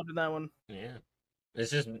 wasn't involved in that one. Yeah.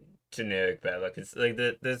 It's just generic bad luck. It's like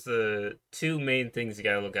there's two main things you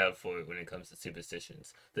gotta look out for when it comes to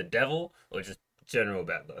superstitions: the devil or just general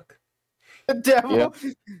bad luck. The devil?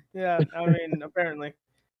 Yeah, I mean, apparently.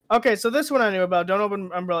 Okay, so this one I knew about. Don't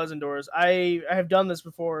open umbrellas indoors. I have done this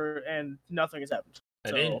before, and nothing has happened.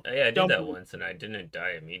 I did don't that believe- once, and I didn't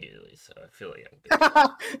die immediately, so I feel like I'm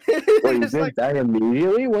good. Well, you It's didn't like die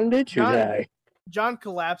immediately? When did you John- die? John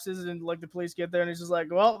collapses, and like the police get there, and he's just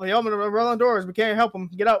like, "Well, they opened umbrella indoors. We can't help him.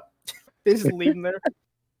 Get out." They just leave him there.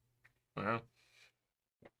 Wow.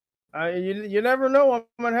 You never know what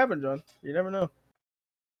might happen, John. You never know.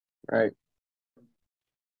 Right.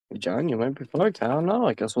 John, you might be fucked. I don't know.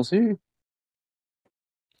 I guess we'll see.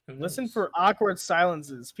 Who Listen knows? for awkward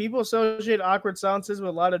silences. People associate awkward silences with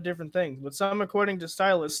a lot of different things, but some, according to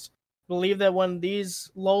stylists, believe that when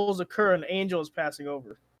these lulls occur, an angel is passing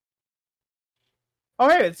over. Oh,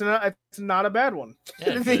 hey, it's not a bad one.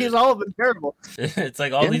 Yeah, it's These all have been terrible. It's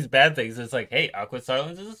like all Yeah. these bad things. It's like, hey, awkward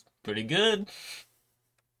silence is pretty good.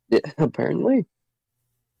 Yeah, apparently.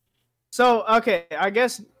 So, okay, I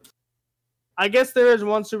guess there is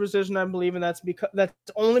one superstition I believe in. That's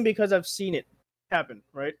only because I've seen it happen,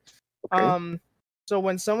 right? Okay. So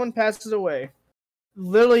when someone passes away,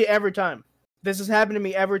 literally every time, this has happened to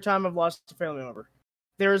me every time I've lost a family member.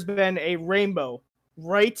 There has been a rainbow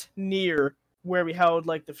right near where we held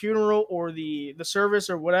like the funeral or the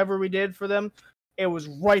service or whatever we did for them. It was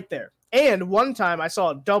right there. And one time I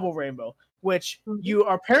saw a double rainbow, which you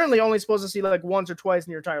are apparently only supposed to see like once or twice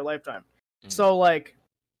in your entire lifetime. So like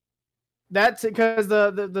that's because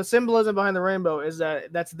the symbolism behind the rainbow is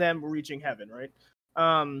that that's them reaching heaven, right?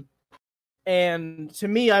 And to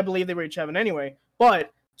me, I believe they reach heaven anyway.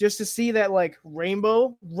 But just to see that like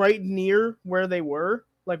rainbow right near where they were,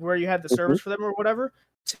 like where you had the service for them or whatever,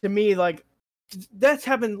 to me, like that's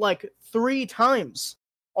happened like 3 times.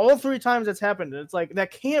 All 3 times that's happened. And it's like that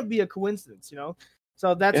can't be a coincidence, you know?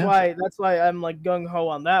 So that's Yeah. why I'm like gung ho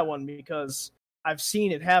on that one, because I've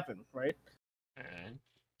seen it happen, right? Alright.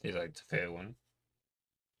 He's like the fair one.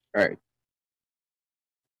 All right.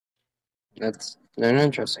 That's an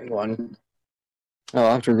interesting one. Oh,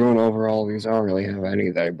 after going over all these, I don't really have any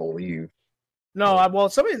that I believe. No, well,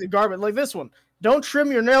 some of these are garbage. Like this one. Don't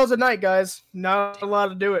trim your nails at night, guys. Not allowed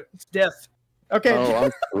to do it. It's death. Okay. Oh,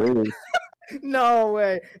 absolutely. No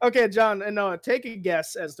way. Okay, John, no, take a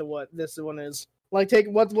guess as to what this one is. Like, take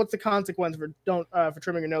what's the consequence for for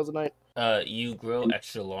trimming your nails at night? You grow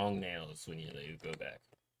extra long nails when you let you grow back.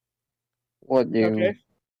 What, you Okay.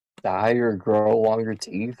 die or grow longer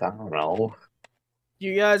teeth? I don't know.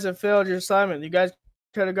 You guys have failed your assignment. You guys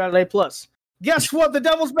could have got an A+. Guess what? The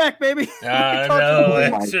devil's back, baby. Ah, Told you. no, Oh I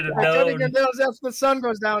my should have Cutting your known. nails after the sun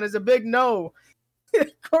goes down is a big no.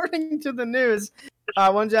 According to the news,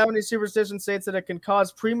 one Japanese superstition states that it can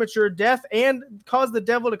cause premature death and cause the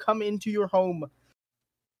devil to come into your home.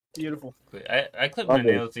 Beautiful. I clipped my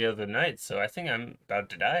Lovely. nails the other night, so I think I'm about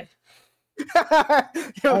to die.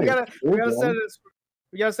 Yo, we Nice.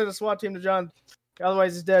 gotta send a SWAT team to John.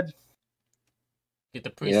 Otherwise, he's dead. Get the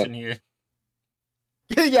priest Yep. in here.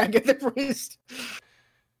 Yeah, get the priest.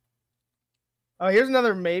 Oh, here's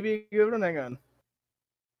another maybe good one. Hang on.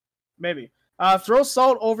 Maybe. Throw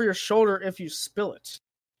salt over your shoulder if you spill it.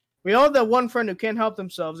 We all have that one friend who can't help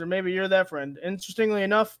themselves, or maybe you're that friend. Interestingly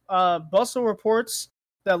enough, Bustle reports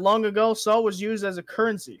that long ago salt was used as a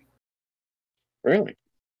currency. Really?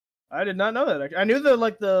 I did not know that. I knew that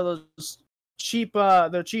like those cheap.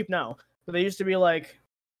 They're cheap now, but they used to be like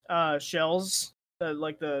shells.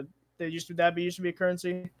 Used to be a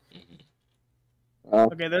currency.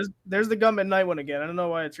 Okay, there's the gum at night one again. I don't know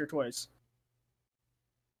why it's here twice.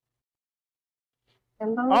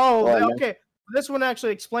 Oh, Well, okay. This one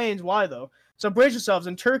actually explains why, though. So brace yourselves.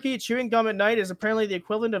 In Turkey, chewing gum at night is apparently the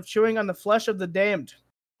equivalent of chewing on the flesh of the damned.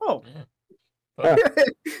 Oh. Yeah.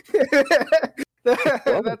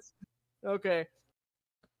 That's okay.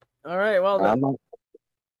 All right. Well,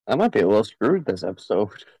 I might be a little screwed this episode.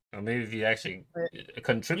 Or maybe if you actually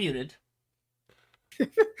contributed.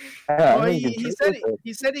 well,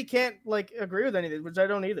 he said he can't like agree with anything, which I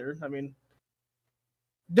don't either. I mean,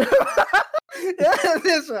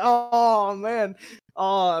 oh man,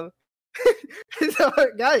 so,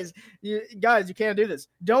 guys, you can't do this.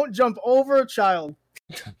 Don't jump over a child.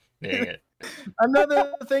 Dang it.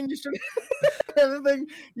 Another thing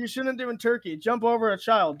you shouldn't do in Turkey: jump over a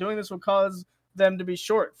child. Doing this will cause them to be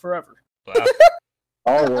short forever. Wow.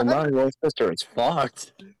 Oh, well, my little sister is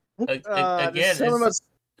fucked. Again, some of us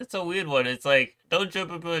That's a weird one. It's like, don't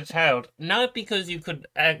jump over a child, not because you could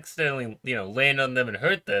accidentally, land on them and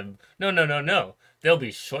hurt them. No, no, no, no. They'll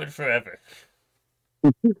be short forever.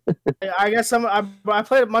 I guess I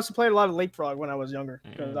must have played a lot of leapfrog when I was younger.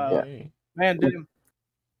 Because man, damn.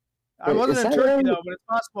 I wasn't Is in that Turkey right? though, but it's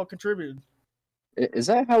possible it contributed. Is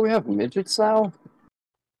that how we have midgets now?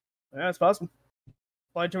 Yeah, it's possible.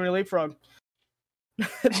 Playing too many leapfrog.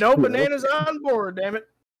 No bananas on board, damn it.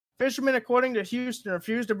 Fishermen, according to Houston,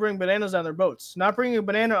 refuse to bring bananas on their boats. Not bringing a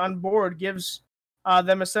banana on board gives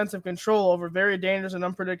them a sense of control over very dangerous and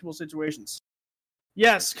unpredictable situations.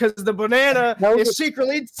 Yes, because the banana is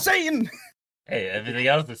secretly Satan. Hey, everything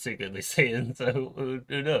else is secretly Satan, so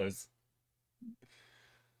who knows?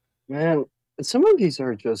 Man, some of these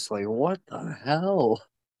are just like, what the hell?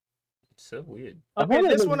 It's so weird. Okay,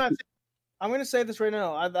 this one I'm going to say this right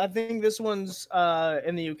now. I think this one's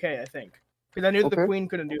in the UK, I think. Because I knew the Queen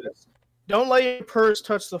couldn't do this. Don't let your purse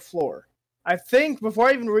touch the floor. I think, before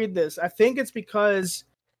I even read this, I think it's because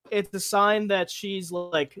it's a sign that she's,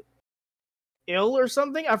 like, ill or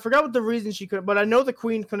something. I forgot what the reason she couldn't, but I know the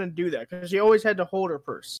Queen couldn't do that because she always had to hold her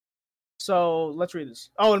purse. So, let's read this.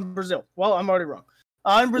 Oh, in Brazil. Well, I'm already wrong.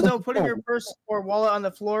 In Brazil, putting your purse or wallet on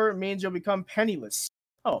the floor means you'll become penniless.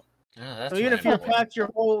 Oh. So even if you packed your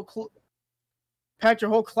whole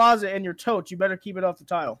closet in your tote, you better keep it off the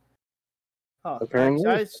tile. Huh. Apparently.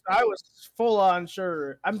 I was full on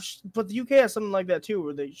sure. But the UK has something like that too,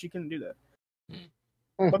 where she couldn't do that.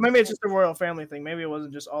 But maybe it's just a royal family thing. Maybe it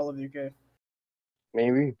wasn't just all of the UK.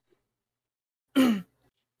 Maybe.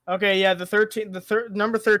 Okay, yeah,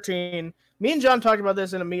 number 13. Me and John talked about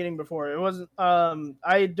this in a meeting before. It wasn't.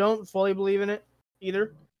 I don't fully believe in it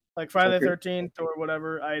either. Like Friday the 13th or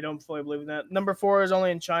whatever. I don't fully believe in that. Number 4 is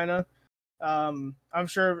only in China. I'm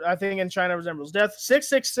sure. I think in China resembles death.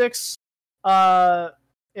 666.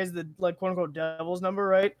 Is the like quote unquote devil's number,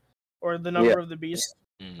 right? Or the number of the beast.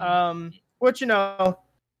 Which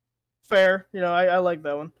fair. I like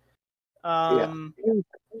that one.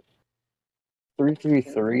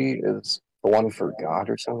 333 is the one for God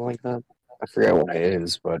or something like that. I forget what it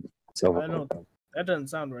is, but I don't. That doesn't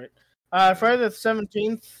sound right. Friday the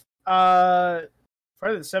 17th.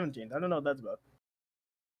 Friday the 17th. I don't know what that's about.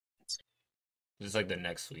 It's like the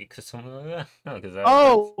next week or something like that. No,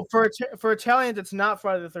 for Italians, it's not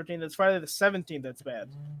Friday the 13th. It's Friday the 17th. That's bad.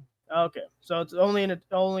 Okay, so it's only in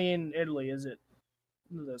Italy, is it?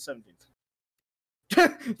 The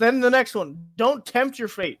 17th. Then the next one. Don't tempt your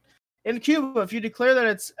fate. In Cuba, if you declare that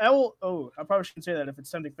it's I probably shouldn't say that if it's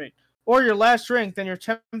tempting fate, or your last drink, then your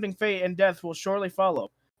tempting fate and death will shortly follow.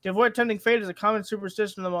 To avoid tempting fate is a common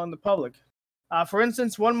superstition among the public. For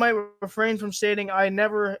instance, one might refrain from stating, "I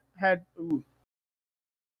never had."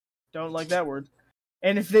 Don't like that word.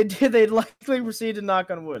 And if they did, they'd likely proceed to knock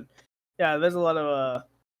on wood. Yeah, there's a lot of.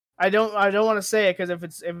 I don't want to say it because if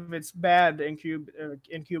it's bad in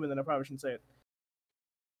Cuban, then I probably shouldn't say it.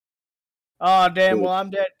 Oh damn! Well, I'm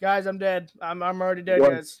dead, guys. I'm dead. I'm already dead,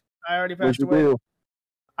 guys. I already passed away.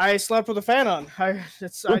 I slept with a fan on. I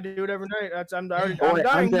do it every night. I'm dying.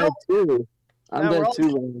 I'm dead too. I'm dead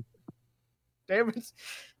too. Damn it.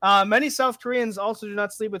 Many South Koreans also do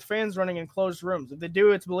not sleep with fans running in closed rooms. If they do,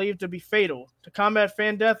 it's believed to be fatal. To combat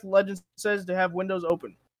fan death, legend says to have windows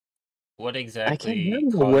open. What exactly? I can't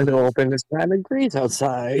have the window open. It's 9 degrees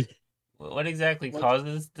outside. What exactly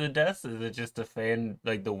causes the death? Is it just the fan,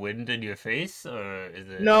 like the wind in your face, or is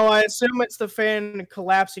it? No, I assume it's the fan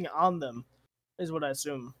collapsing on them. Is what I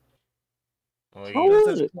assume. How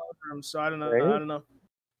is it? Room, so I don't know. Right? I don't know.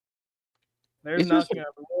 There's knocking on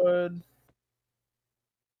wood.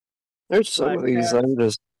 There's some of these I'm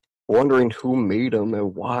just wondering who made them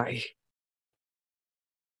and why.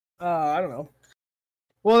 I don't know.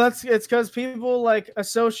 Well, it's because people like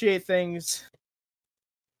associate things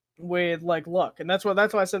with like luck, and that's why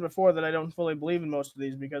I said before that I don't fully believe in most of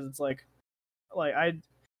these because it's like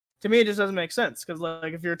to me it just doesn't make sense because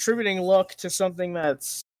like if you're attributing luck to something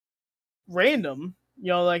that's random,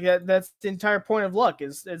 like that's the entire point of luck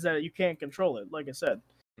is that you can't control it, like I said.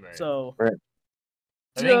 Right. So right.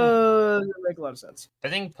 It doesn't make a lot of sense. I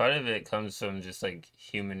think part of it comes from just like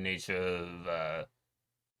human nature of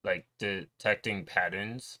like detecting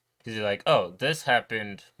patterns because you're like, oh, this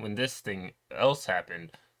happened when this thing else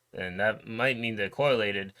happened, and that might mean they're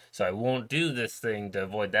correlated, so I won't do this thing to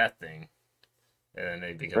avoid that thing, and then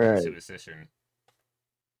it becomes a superstition.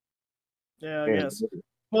 Yeah, I guess.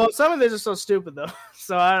 Well, some of these are so stupid though,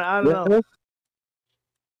 so I don't know.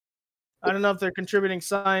 I don't know if they're contributing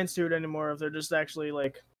science to it anymore, if they're just actually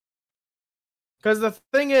like. Because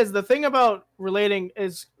the thing about relating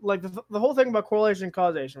is like the whole thing about correlation and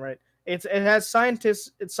causation, right? It has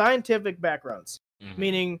scientific backgrounds.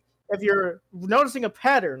 Meaning, if you're noticing a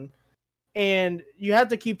pattern, and you have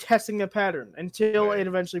to keep testing the pattern until it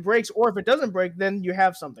eventually breaks, or if it doesn't break, then you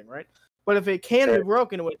have something, right? But if it can be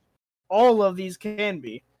broken, which all of these can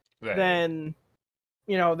be, then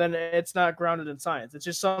then it's not grounded in science. It's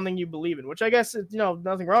just something you believe in, which I guess is,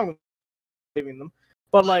 nothing wrong with believing them.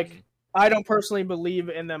 But like, I don't personally believe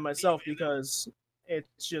in them myself because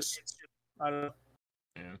it's just, I don't know.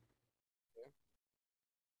 Yeah.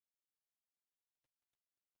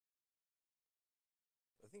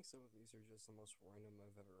 I think some of these are just the most random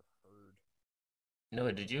I've ever heard.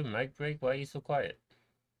 No, did your mic break? Why are you so quiet?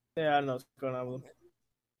 Yeah, I don't know what's going on with them.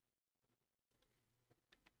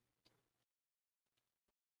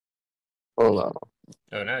 Hold on.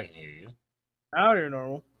 Oh, now I can hear you. Out here,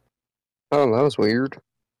 normal. Oh, that was weird.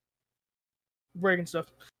 Breaking stuff.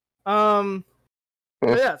 But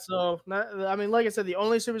yeah, so I mean, like I said, the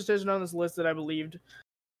only superstition on this list that I believed,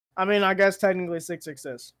 I mean, I guess technically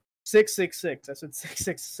 666. 666. I said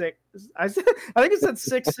 666. I think it said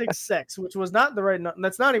 666, which was not the right number.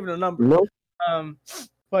 That's not even a number. Nope.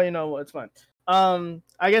 But you know, it's fine.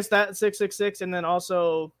 I guess that 666, and then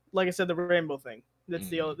also, like I said, the rainbow thing. That's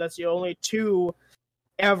the only two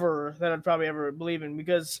ever that I'd probably ever believe in,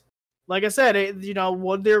 because, like I said,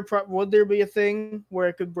 would there be a thing where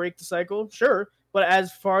it could break the cycle? Sure, but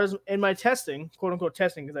as far as in my testing, quote unquote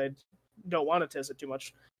testing, because I don't want to test it too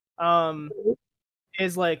much,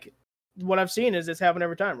 is like what I've seen is it's happened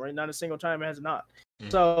every time, right? Not a single time it has not.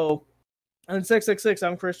 So, and 666,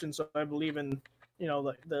 I'm Christian, so I believe in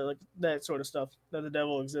the that sort of stuff, that the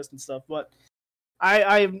devil exists and stuff. But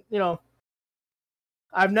I've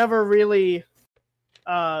never really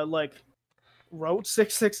wrote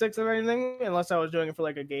 666 or anything, unless I was doing it for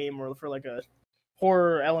like a game or for like a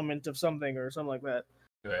horror element of something or something like that.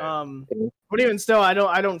 Right. But even still, I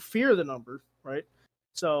don't fear the number, right?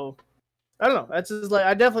 So I don't know. That's just like,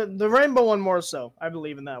 I definitely, the rainbow one more so. I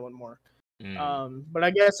believe in that one more. But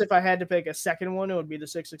I guess if I had to pick a second one, it would be the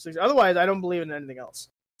 666. Otherwise, I don't believe in anything else,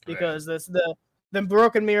 because the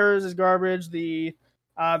broken mirrors is garbage. The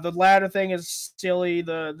ladder thing is silly.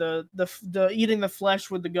 The eating the flesh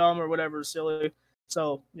with the gum or whatever is silly.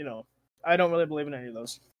 So I don't really believe in any of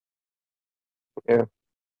those. Yeah.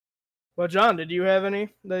 Well, John, did you have any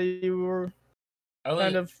that you were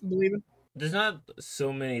kind of believing? There's not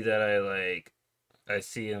so many that I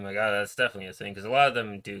see and I'm like, oh, that's definitely a thing, because a lot of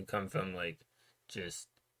them do come from like just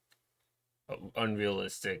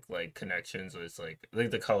unrealistic like connections with like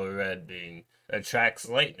the color red being attracts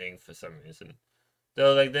lightning for some reason.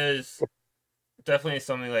 So like there's definitely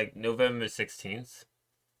something like November 16th,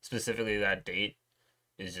 specifically that date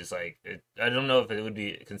is just like I don't know if it would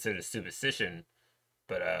be considered superstition,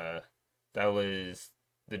 but that was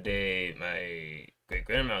the day my great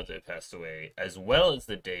grandmother passed away, as well as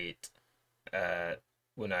the date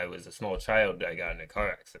when I was a small child I got in a car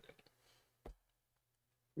accident.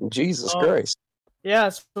 Jesus Christ.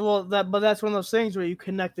 Yes, well, but that's one of those things where you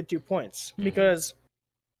connect the 2 points, because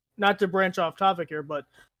not to branch off topic here, but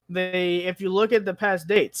if you look at the past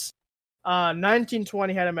dates,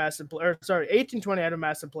 1920 had a massive 1820 had a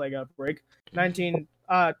massive plague outbreak.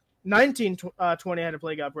 1920 had a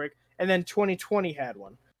plague outbreak, and then 2020 had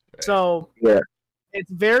one. Right. So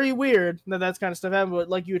it's very weird that that's kind of stuff happened. But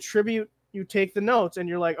like you take the notes, and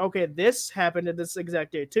you're like, okay, this happened at this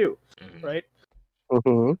exact day too, right?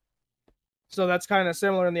 Mm-hmm. So that's kind of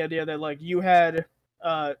similar in the idea that like you had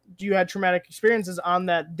traumatic experiences on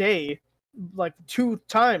that day, like 2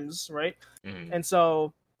 times, right? And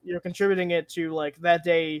so you're contributing it to like that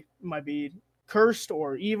day might be cursed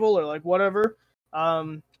or evil or like whatever,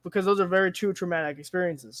 because those are very 2 traumatic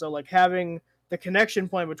experiences. So like having the connection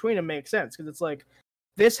point between them makes sense, because it's like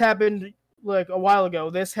this happened like a while ago,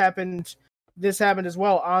 this happened as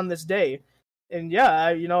well on this day, and yeah,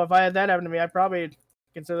 if I had that happen to me, I'd probably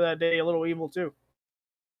consider that day a little evil too.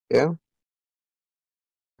 Yeah.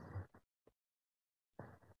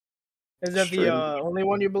 Is that the only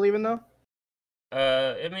one you believe in, though?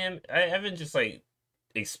 I mean, I haven't just like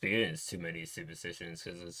experienced too many superstitions,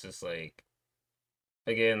 because it's just like,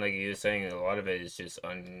 again, like you were saying, a lot of it is just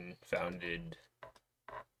unfounded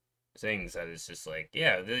things that it's just like,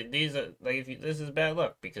 yeah, these are like, this is bad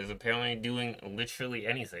luck, because apparently doing literally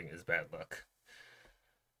anything is bad luck.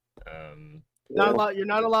 You're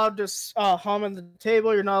not allowed to hum on the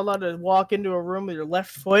table. You're not allowed to walk into a room with your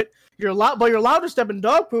left foot. You're allowed to step in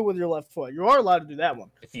dog poo with your left foot. You are allowed to do that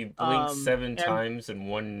one. If you blink 7 times in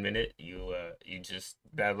 1 minute, you just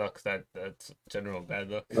bad luck. That's general bad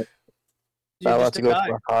luck. Not allowed to go to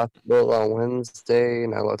the hospital on Wednesday.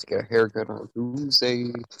 Not allowed to get a haircut on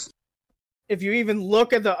Tuesday. If you even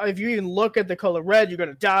look at the color red, you're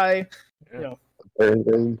gonna die. Yeah.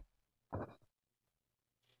 And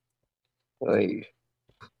like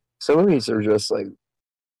some of these are just like,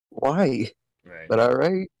 why? Right. But all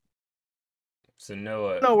right. So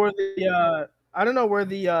Noah. I don't know where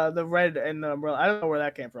the red and the umbrella. I don't know where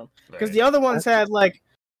that came from because Right. the other ones had like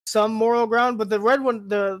some moral ground, but the red one,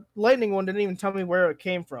 the lightning one, didn't even tell me where it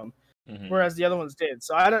came from. Mhm. Whereas the other ones did.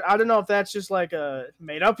 So I don't know if that's just like a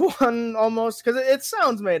made up one almost because it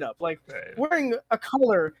sounds made up. Like Right. wearing a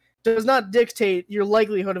color does not dictate your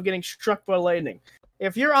likelihood of getting struck by lightning.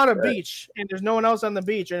 If you're on a Right. beach and there's no one else on the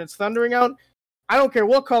beach and it's thundering out, I don't care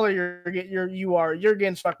what color you're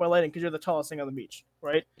getting struck by lightning because you're the tallest thing on the beach,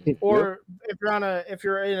 right? Yep. Or if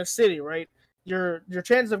you're in a city, right? Your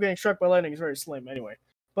chances of getting struck by lightning is very slim anyway.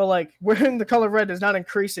 But like wearing the color red does not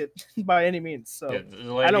increase it by any means. So Yeah, the I don't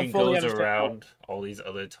lightning fully goes understand. around all these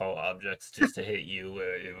other tall objects just to hit you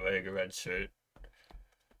where you're wearing a red shirt.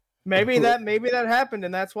 Maybe that happened,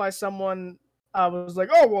 and that's why someone was like,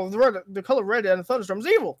 "Oh well, the color red and the thunderstorm is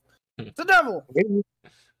evil. It's the devil."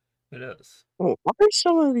 Who knows? Oh, why are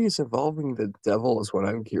some of these involving the devil? Is what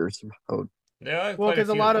I'm curious about. There are Well, quite a because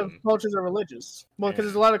a few lot of of them. cultures are religious. Well, because Yeah.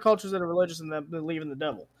 there's a lot of cultures that are religious and that believe in the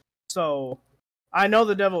devil. So I know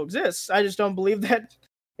the devil exists. I just don't believe that.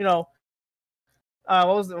 You know, what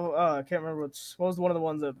was the? I can't remember what was one of the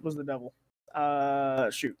ones that was the devil.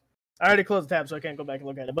 Shoot, I already closed the tab, so I can't go back and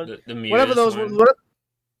look at it. But The whatever mirrors those one. were.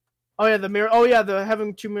 Oh yeah, the mirror. Oh yeah, the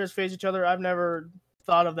having two mirrors face each other. I've never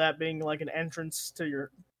thought of that being like an entrance to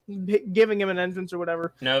your giving him an entrance or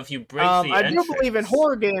whatever. Now, if you break the I entrance, do believe in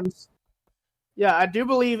horror games. Yeah, I do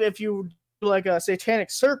believe if you do like a satanic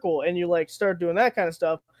circle and you like start doing that kind of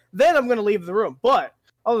stuff, then I'm gonna leave the room. But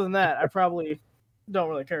other than that, I probably don't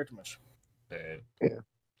really care too much. Yeah.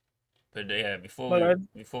 But yeah,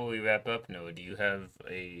 But before we wrap up, Noah, do you have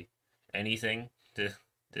anything to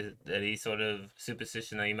any sort of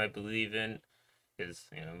superstition that you might believe in? Because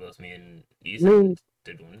both me and Ethan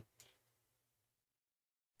did one.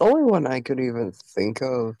 The only one I could even think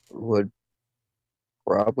of would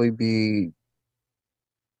probably be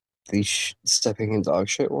the stepping in dog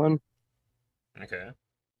shit one. Okay.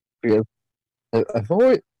 Because I've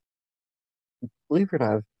always, believe it or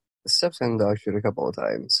not, I've stepped in dog shit a couple of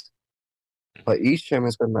times. But each time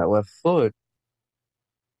it's been my left foot,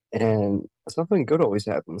 and something good always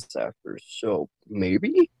happens after. So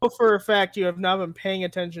maybe? for a fact, you have not been paying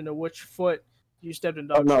attention to which foot you stepped in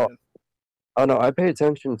Oh dog shit no. in. Oh no, I pay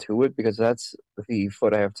attention to it because that's the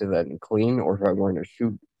foot I have to then clean, or if I'm wearing a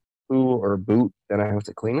shoe or a boot, then I have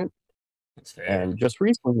to clean it. That's fair. And just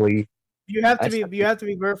recently, You have to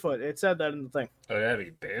be barefoot. It said that in the thing. Oh, that'd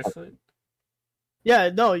be barefoot? Yeah,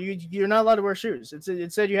 no, you're not allowed to wear shoes.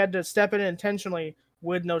 It said you had to step in intentionally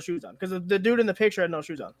with no shoes on because the dude in the picture had no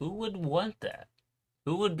shoes on. Who would want that?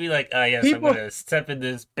 Who would be like, yes, People- I'm gonna step in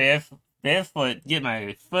this barefoot, get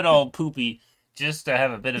my foot all poopy, just to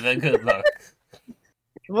have a bit of a good luck?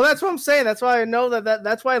 Well, that's what I'm saying. That's why I know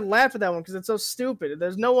that's why I laughed at that one because it's so stupid.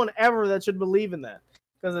 There's no one ever that should believe in that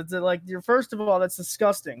because it's like first of all that's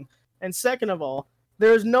disgusting, and second of all,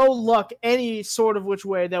 there's no luck any sort of which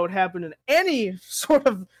way that would happen in any sort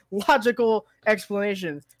of logical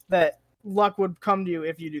explanation that luck would come to you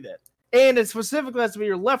if you do that. And it specifically has to be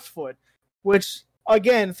your left foot, which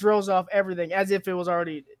again throws off everything as if it was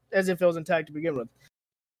intact to begin with.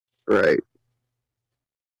 right.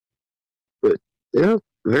 But yeah,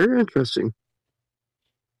 very interesting.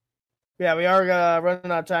 Yeah, we are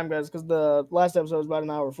running out of time, guys, because the last episode was about an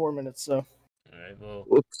hour 4 minutes. So, All right, well,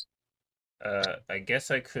 Whoops. I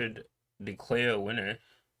guess I could declare a winner.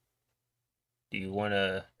 Do you want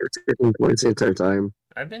to? You're taking points the entire time.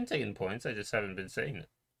 I've been taking points. I just haven't been saying it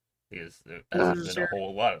because there Well, hasn't just been a share.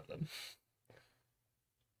 whole lot of them.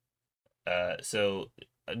 So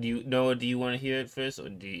do you Noah? Do you want to hear it first, or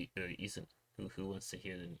do you, Ethan? Who wants to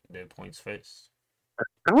hear their points first?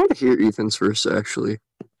 I want to hear Ethan's first, actually.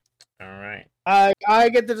 All right. I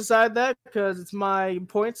get to decide that because it's my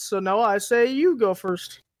points. So, Noah, I say you go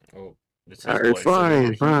first. Oh, this is Alright, points, so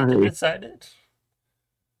then he fine. decided.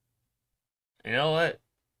 You know what?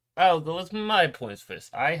 I'll go with my points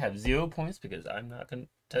first. I have 0 points because I'm not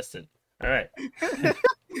contested. All right.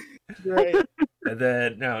 Great. And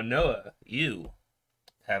then now Noah, you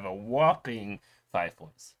have a whopping 5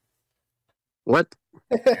 points. What?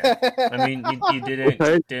 I mean, you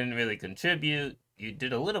Okay. didn't really contribute. You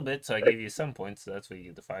did a little bit, so I gave you some points. So that's why you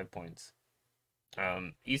get the 5 points.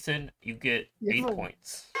 Ethan, you get 8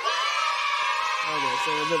 points. Okay,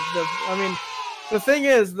 so the thing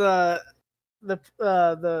is the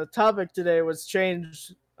topic today was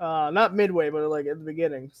changed not midway, but like at the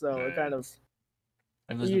beginning. So it kind of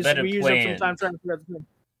It was we better used up some planned. time trying to figure out the thing.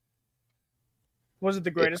 Was it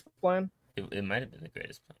the greatest plan? It might have been the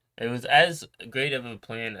greatest plan. It was as great of a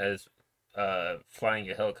plan as flying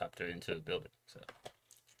a helicopter into a building. So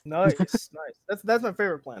Nice. That's my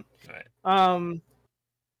favorite plan. all right.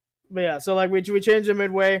 But yeah, so like we changed it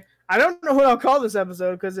midway. I don't know what I'll call this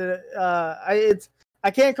episode because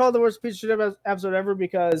I can't call it the worst piece of shit episode ever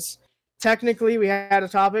because technically we had a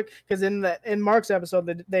topic because in Mark's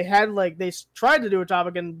episode they had like they tried to do a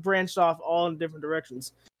topic and branched off all in different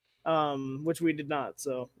directions, which we did not.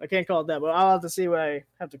 So I can't call it that, but I'll have to see what I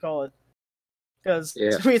have to call it because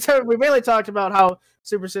Yeah. we mainly talked about how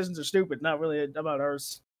superstitions are stupid, not really about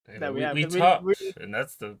ours. Yeah, That we have, we 'cause talked, we- and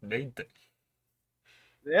that's the main thing.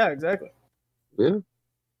 Yeah, exactly. Yeah.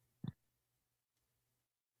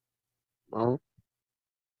 Well,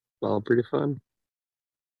 all pretty fun.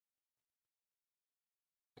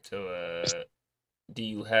 So, do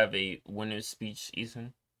you have a winner's speech,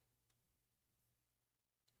 Ethan?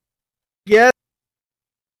 Yeah.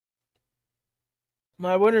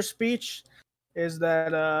 My winner speech is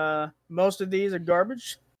that most of these are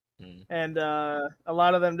garbage, Mm, and a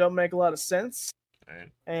lot of them don't make a lot of sense, all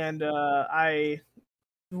right. and I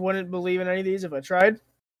wouldn't believe in any of these if I tried.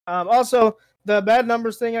 Also, the bad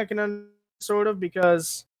numbers thing I can sort of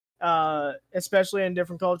because especially in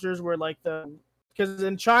different cultures where like because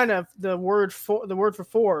in China the word for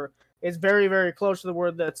four is very very close to the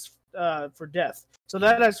word that's for death, so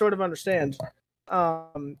that I sort of understand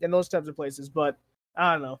in those types of places, but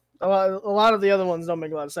I don't know. A lot of the other ones don't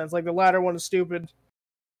make a lot of sense. Like the latter one is stupid.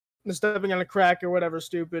 The stepping on a crack or whatever is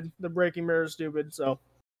stupid. The breaking mirror is stupid. So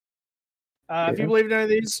if you Yeah. believe in any of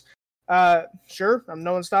these, sure, I'm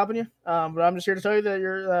no one's stopping you. But I'm just here to tell you that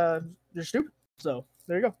you're stupid. So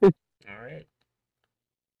there you go. All right.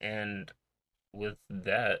 And with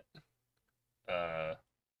that,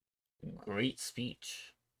 great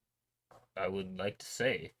speech, I would like to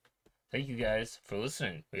say thank you guys for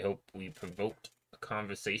listening. We hope we provoked a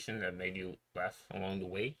conversation that made you laugh along the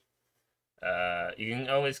way. You can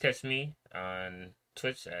always catch me on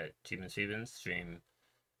Twitch at Stevens, stream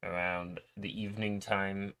around the evening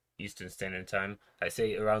time, Eastern Standard Time. I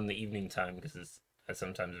say around the evening time because I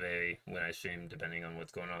sometimes vary when I stream depending on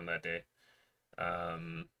what's going on that day.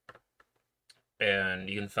 And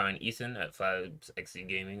you can find Ethan at Flabs XC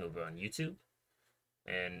Gaming over on YouTube,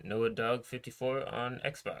 and Noah Dog 54 on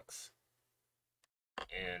Xbox.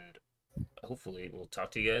 And hopefully we'll talk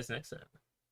to you guys next time.